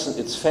strengthen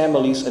its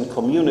families and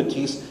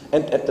communities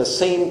and at the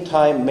same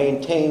time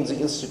maintain the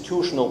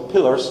institutional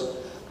pillars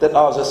that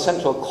are the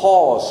central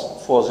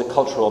cause for the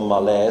cultural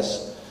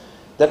malaise,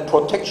 that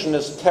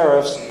protectionist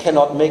tariffs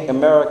cannot make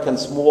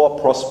Americans more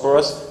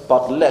prosperous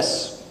but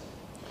less,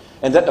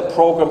 and that a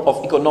program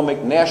of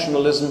economic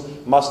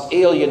nationalism must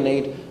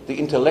alienate the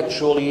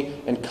intellectually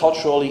and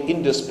culturally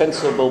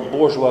indispensable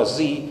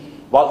bourgeoisie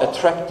while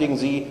attracting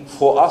the,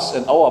 for us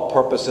and our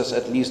purposes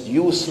at least,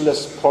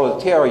 useless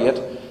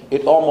proletariat.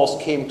 It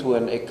almost came to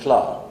an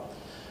eclat.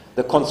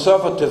 The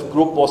conservative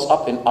group was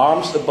up in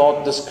arms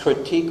about this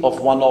critique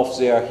of one of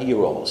their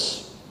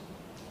heroes.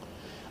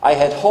 I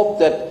had hoped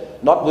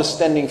that,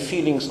 notwithstanding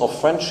feelings of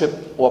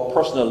friendship or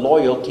personal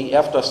loyalty,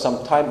 after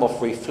some time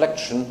of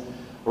reflection,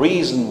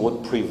 reason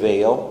would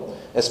prevail,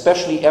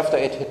 especially after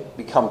it had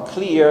become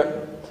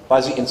clear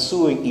by the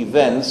ensuing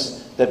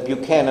events that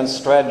Buchanan's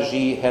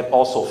strategy had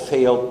also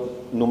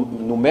failed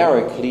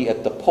numerically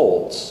at the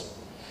polls.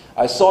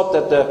 I thought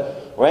that the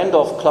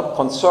Randolph Club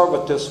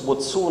conservatives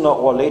would sooner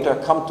or later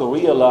come to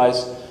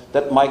realize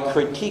that my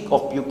critique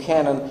of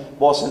Buchanan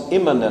was an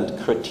immanent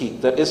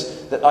critique, that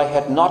is, that I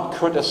had not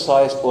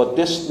criticized or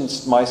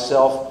distanced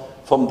myself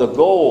from the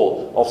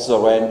goal of the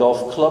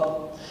Randolph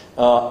Club,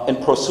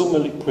 and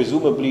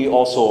presumably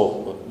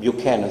also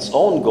Buchanan's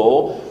own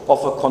goal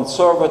of a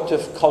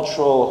conservative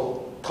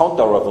cultural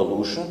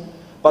counter-revolution,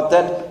 but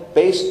that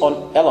based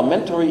on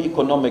elementary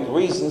economic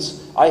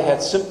reasons, I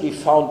had simply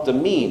found the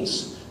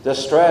means, the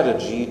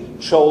strategy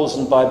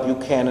chosen by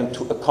Buchanan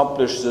to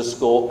accomplish this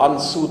goal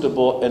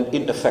unsuitable and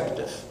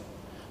ineffective.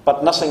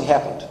 But nothing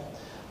happened.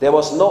 There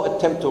was no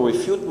attempt to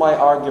refute my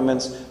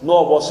arguments,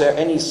 nor was there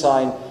any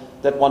sign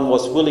that one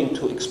was willing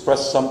to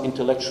express some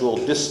intellectual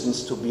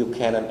distance to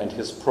Buchanan and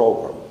his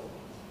program.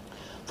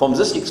 From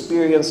this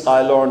experience,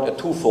 I learned a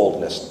twofold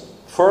lesson.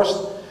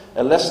 First,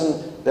 a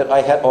lesson that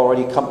I had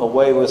already come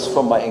away with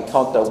from my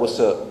encounter with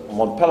the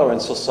Mont Pelerin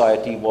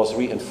Society was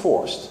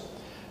reinforced.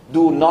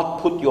 Do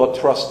not put your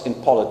trust in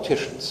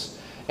politicians,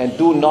 and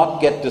do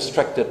not get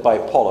distracted by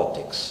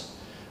politics.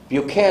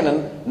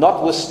 Buchanan,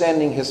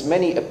 notwithstanding his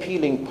many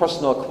appealing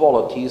personal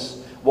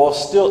qualities,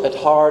 was still at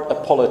heart a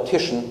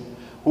politician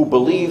who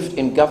believed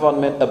in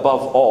government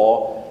above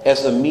all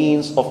as a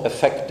means of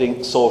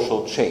effecting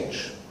social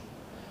change.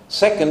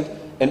 Second,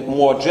 and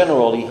more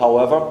generally,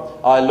 however,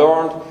 I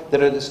learned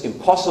that it is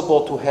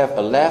impossible to have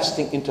a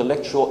lasting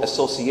intellectual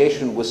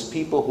association with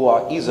people who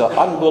are either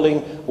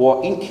unwilling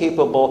or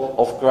incapable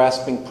of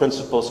grasping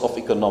principles of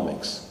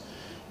economics.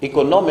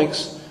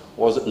 Economics,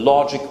 or the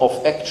logic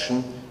of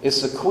action,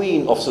 is the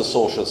queen of the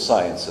social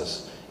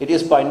sciences. It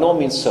is by no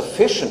means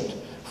sufficient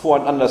for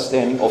an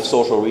understanding of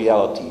social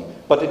reality,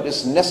 but it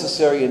is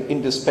necessary and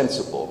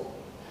indispensable.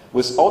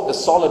 Without a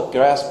solid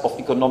grasp of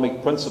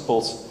economic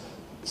principles,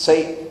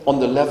 say on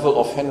the level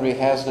of Henry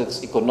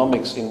Hazlitt's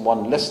Economics in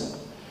One Lesson,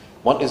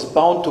 one is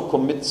bound to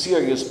commit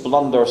serious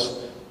blunders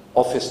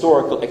of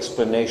historical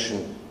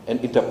explanation and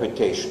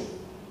interpretation.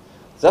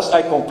 Thus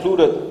I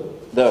concluded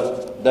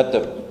that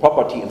the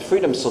Property and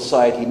Freedom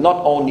Society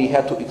not only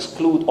had to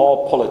exclude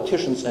all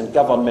politicians and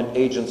government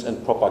agents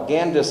and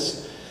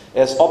propagandists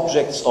as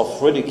objects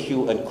of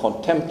ridicule and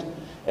contempt,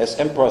 as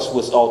emperors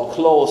without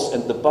clothes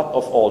and the butt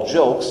of all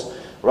jokes,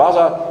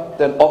 rather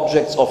than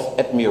objects of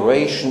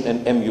admiration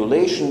and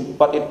emulation,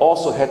 but it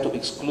also had to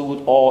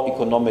exclude all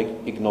economic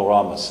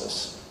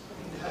ignoramuses.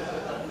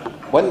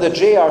 When the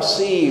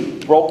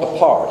JRC broke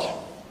apart,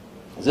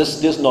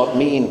 this does not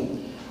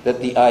mean that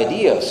the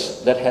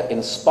ideas that had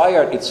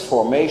inspired its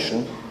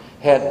formation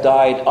had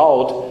died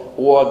out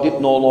or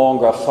did no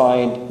longer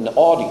find an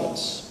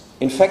audience.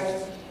 In fact,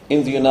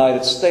 in the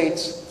United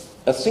States,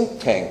 a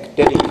think tank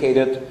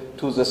dedicated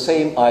to the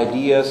same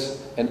ideas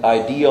and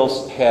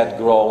ideals had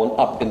grown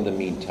up in the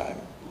meantime.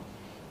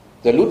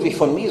 The Ludwig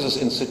von Mises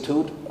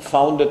Institute,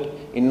 founded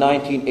in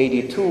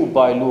 1982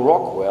 by Lew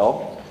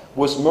Rockwell,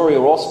 with Murray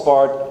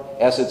Rothbard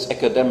as its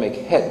academic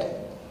head,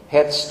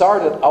 had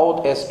started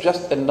out as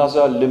just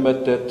another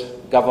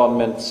limited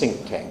government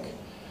think tank.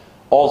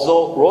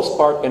 Although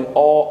Rothbard and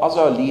all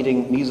other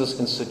leading Mises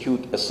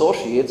Institute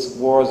associates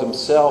were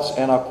themselves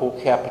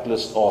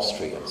anarcho-capitalist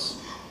Austrians.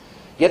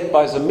 Yet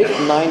by the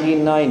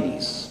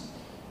mid-1990s,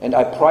 and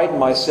I pride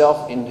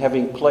myself in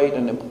having played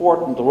an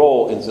important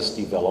role in this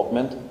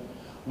development,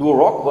 Lou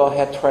Rockwell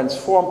had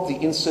transformed the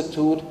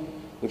Institute,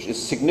 which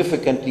is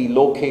significantly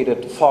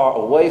located far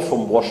away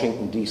from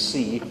Washington,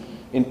 D.C.,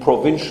 in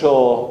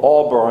provincial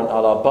Auburn,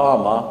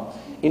 Alabama,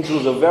 into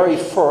the very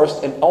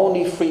first and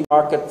only free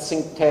market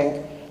think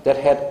tank that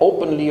had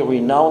openly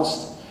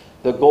renounced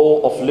the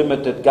goal of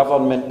limited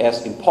government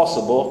as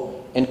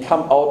impossible and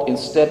come out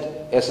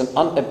instead as an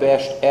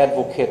unabashed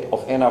advocate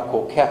of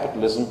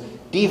anarcho-capitalism,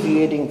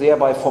 deviating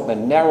thereby from a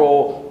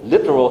narrow,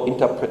 literal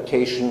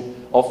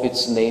interpretation of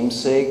its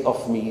namesake,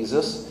 of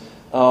Mises,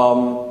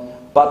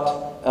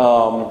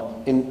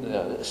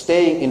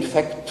 staying in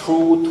fact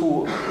true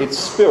to its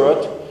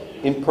spirit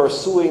in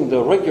pursuing the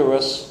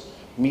rigorous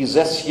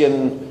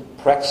Misesian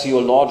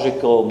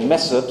praxeological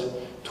method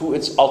to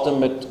its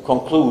ultimate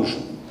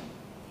conclusion.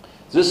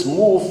 This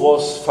move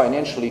was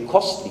financially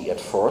costly at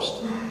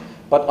first,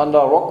 but under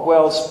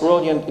Rockwell's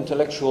brilliant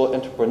intellectual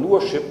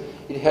entrepreneurship,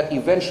 it had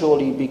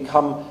eventually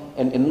become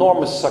an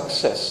enormous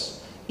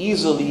success,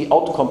 easily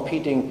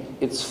outcompeting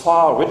its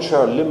far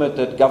richer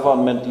limited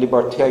government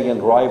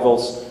libertarian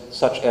rivals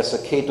such as the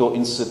Cato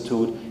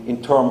Institute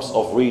in terms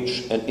of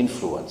reach and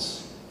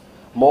influence.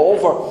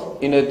 Moreover,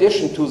 in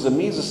addition to the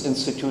Mises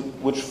Institute,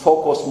 which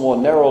focused more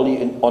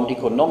narrowly on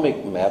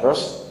economic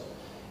matters,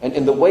 and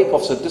in the wake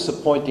of the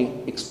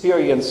disappointing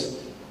experience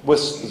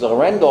with the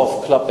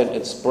Randolph Club and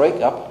its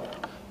breakup,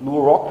 Lou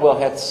Rockwell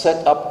had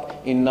set up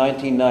in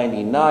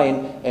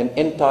 1999 an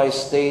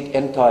anti-state,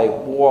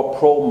 anti-war,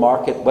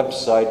 pro-market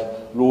website,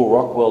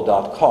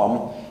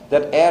 lourockwell.com,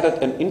 that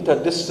added an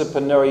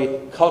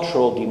interdisciplinary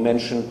cultural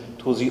dimension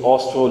to the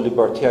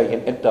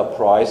Austro-libertarian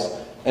enterprise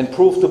and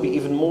proved to be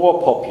even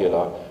more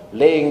popular,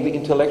 laying the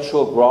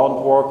intellectual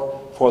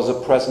groundwork for the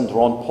present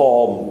Ron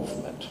Paul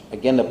movement.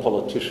 Again, a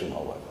politician,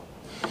 however.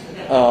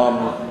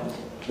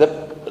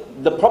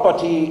 The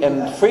Property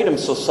and Freedom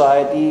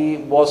Society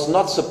was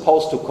not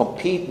supposed to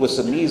compete with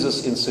the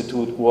Mises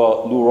Institute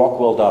or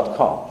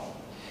lourockwell.com.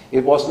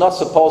 It was not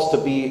supposed to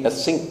be a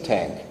think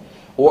tank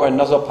or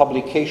another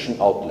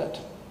publication outlet.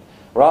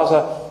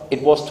 Rather,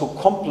 it was to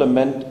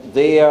complement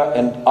their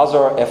and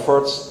other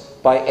efforts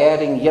by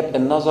adding yet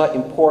another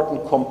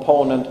important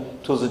component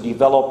to the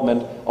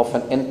development of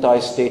an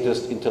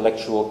anti-statist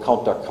intellectual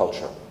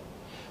counterculture.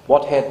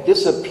 What had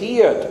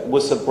disappeared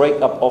with the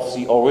breakup of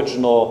the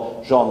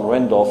original John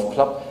Randolph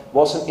Club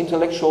was an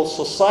intellectual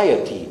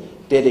society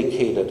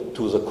dedicated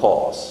to the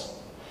cause.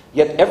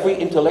 Yet every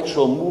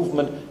intellectual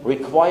movement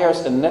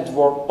requires a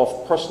network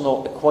of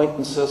personal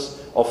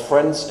acquaintances, of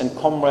friends and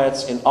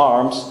comrades in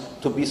arms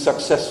to be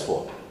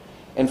successful.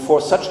 And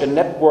for such a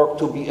network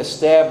to be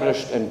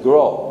established and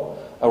grow,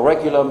 a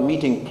regular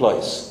meeting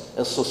place,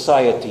 a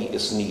society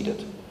is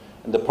needed.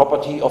 And the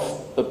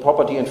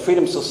Property and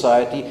Freedom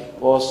Society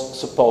was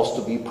supposed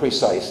to be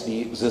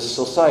precisely this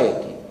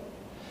society.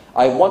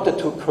 I wanted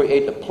to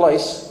create a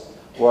place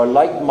where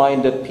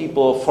like-minded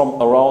people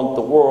from around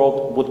the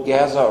world would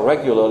gather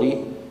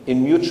regularly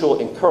in mutual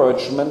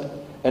encouragement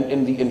and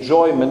in the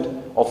enjoyment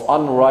of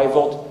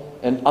unrivaled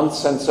and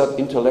uncensored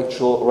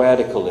intellectual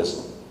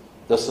radicalism.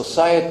 The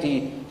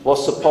society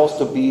was supposed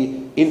to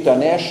be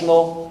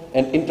international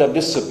and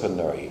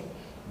interdisciplinary,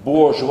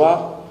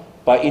 bourgeois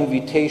by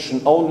invitation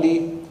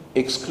only,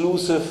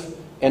 exclusive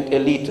and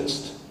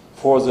elitist,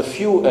 for the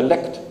few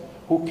elect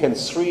who can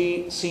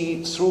see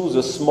through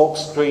the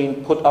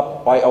smokescreen put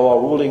up by our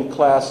ruling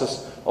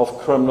classes of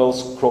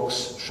criminals,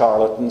 crooks,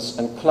 charlatans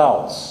and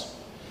clowns.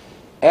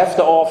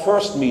 After our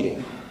first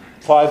meeting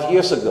 5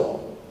 years ago,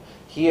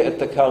 here at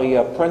the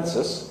Career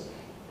Princess,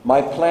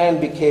 my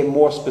plan became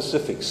more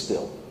specific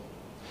still.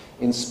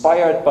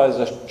 Inspired by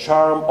the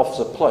charm of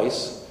the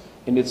place,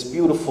 in its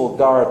beautiful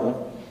garden,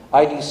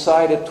 I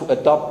decided to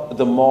adopt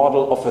the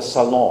model of a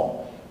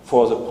salon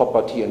for the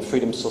Property and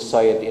Freedom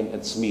Society in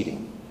its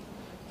meeting.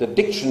 The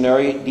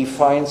dictionary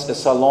defines a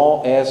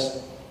salon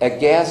as a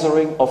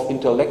gathering of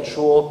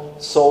intellectual,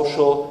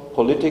 social,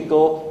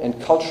 political,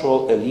 and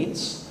cultural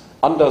elites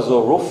under the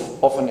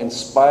roof of an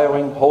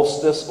inspiring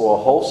hostess or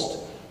host,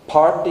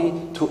 partly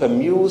to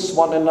amuse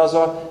one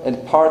another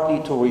and partly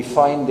to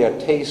refine their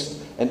taste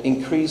and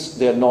increase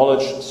their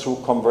knowledge through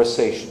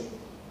conversation.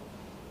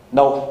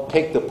 Now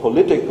take the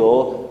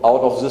political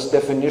out of this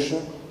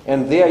definition,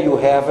 and there you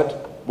have it,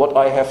 what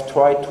I have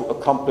tried to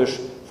accomplish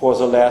for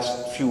the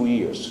last few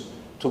years,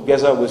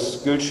 together with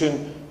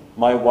Gülçin,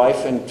 my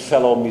wife and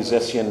fellow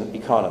Misesian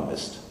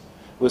economist,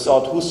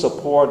 without whose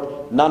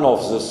support none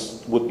of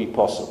this would be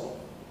possible.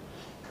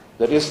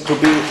 That is to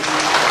be...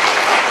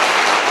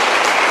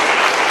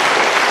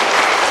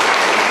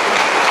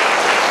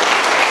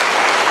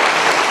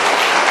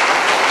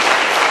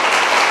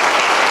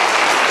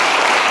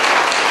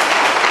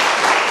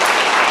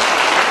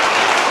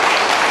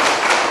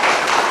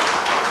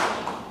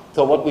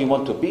 So what we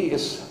want to be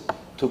is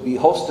to be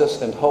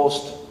hostess and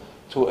host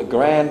to a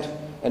grand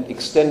and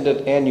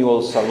extended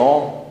annual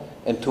salon,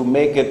 and to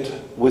make it,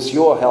 with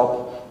your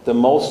help, the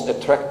most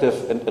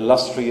attractive and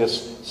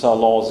illustrious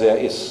salon there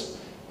is.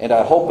 And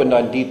I hope, and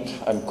indeed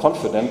I'm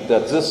confident,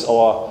 that this,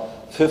 our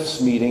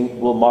fifth meeting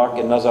will mark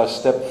another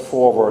step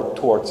forward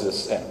towards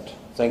this end.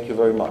 Thank you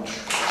very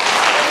much.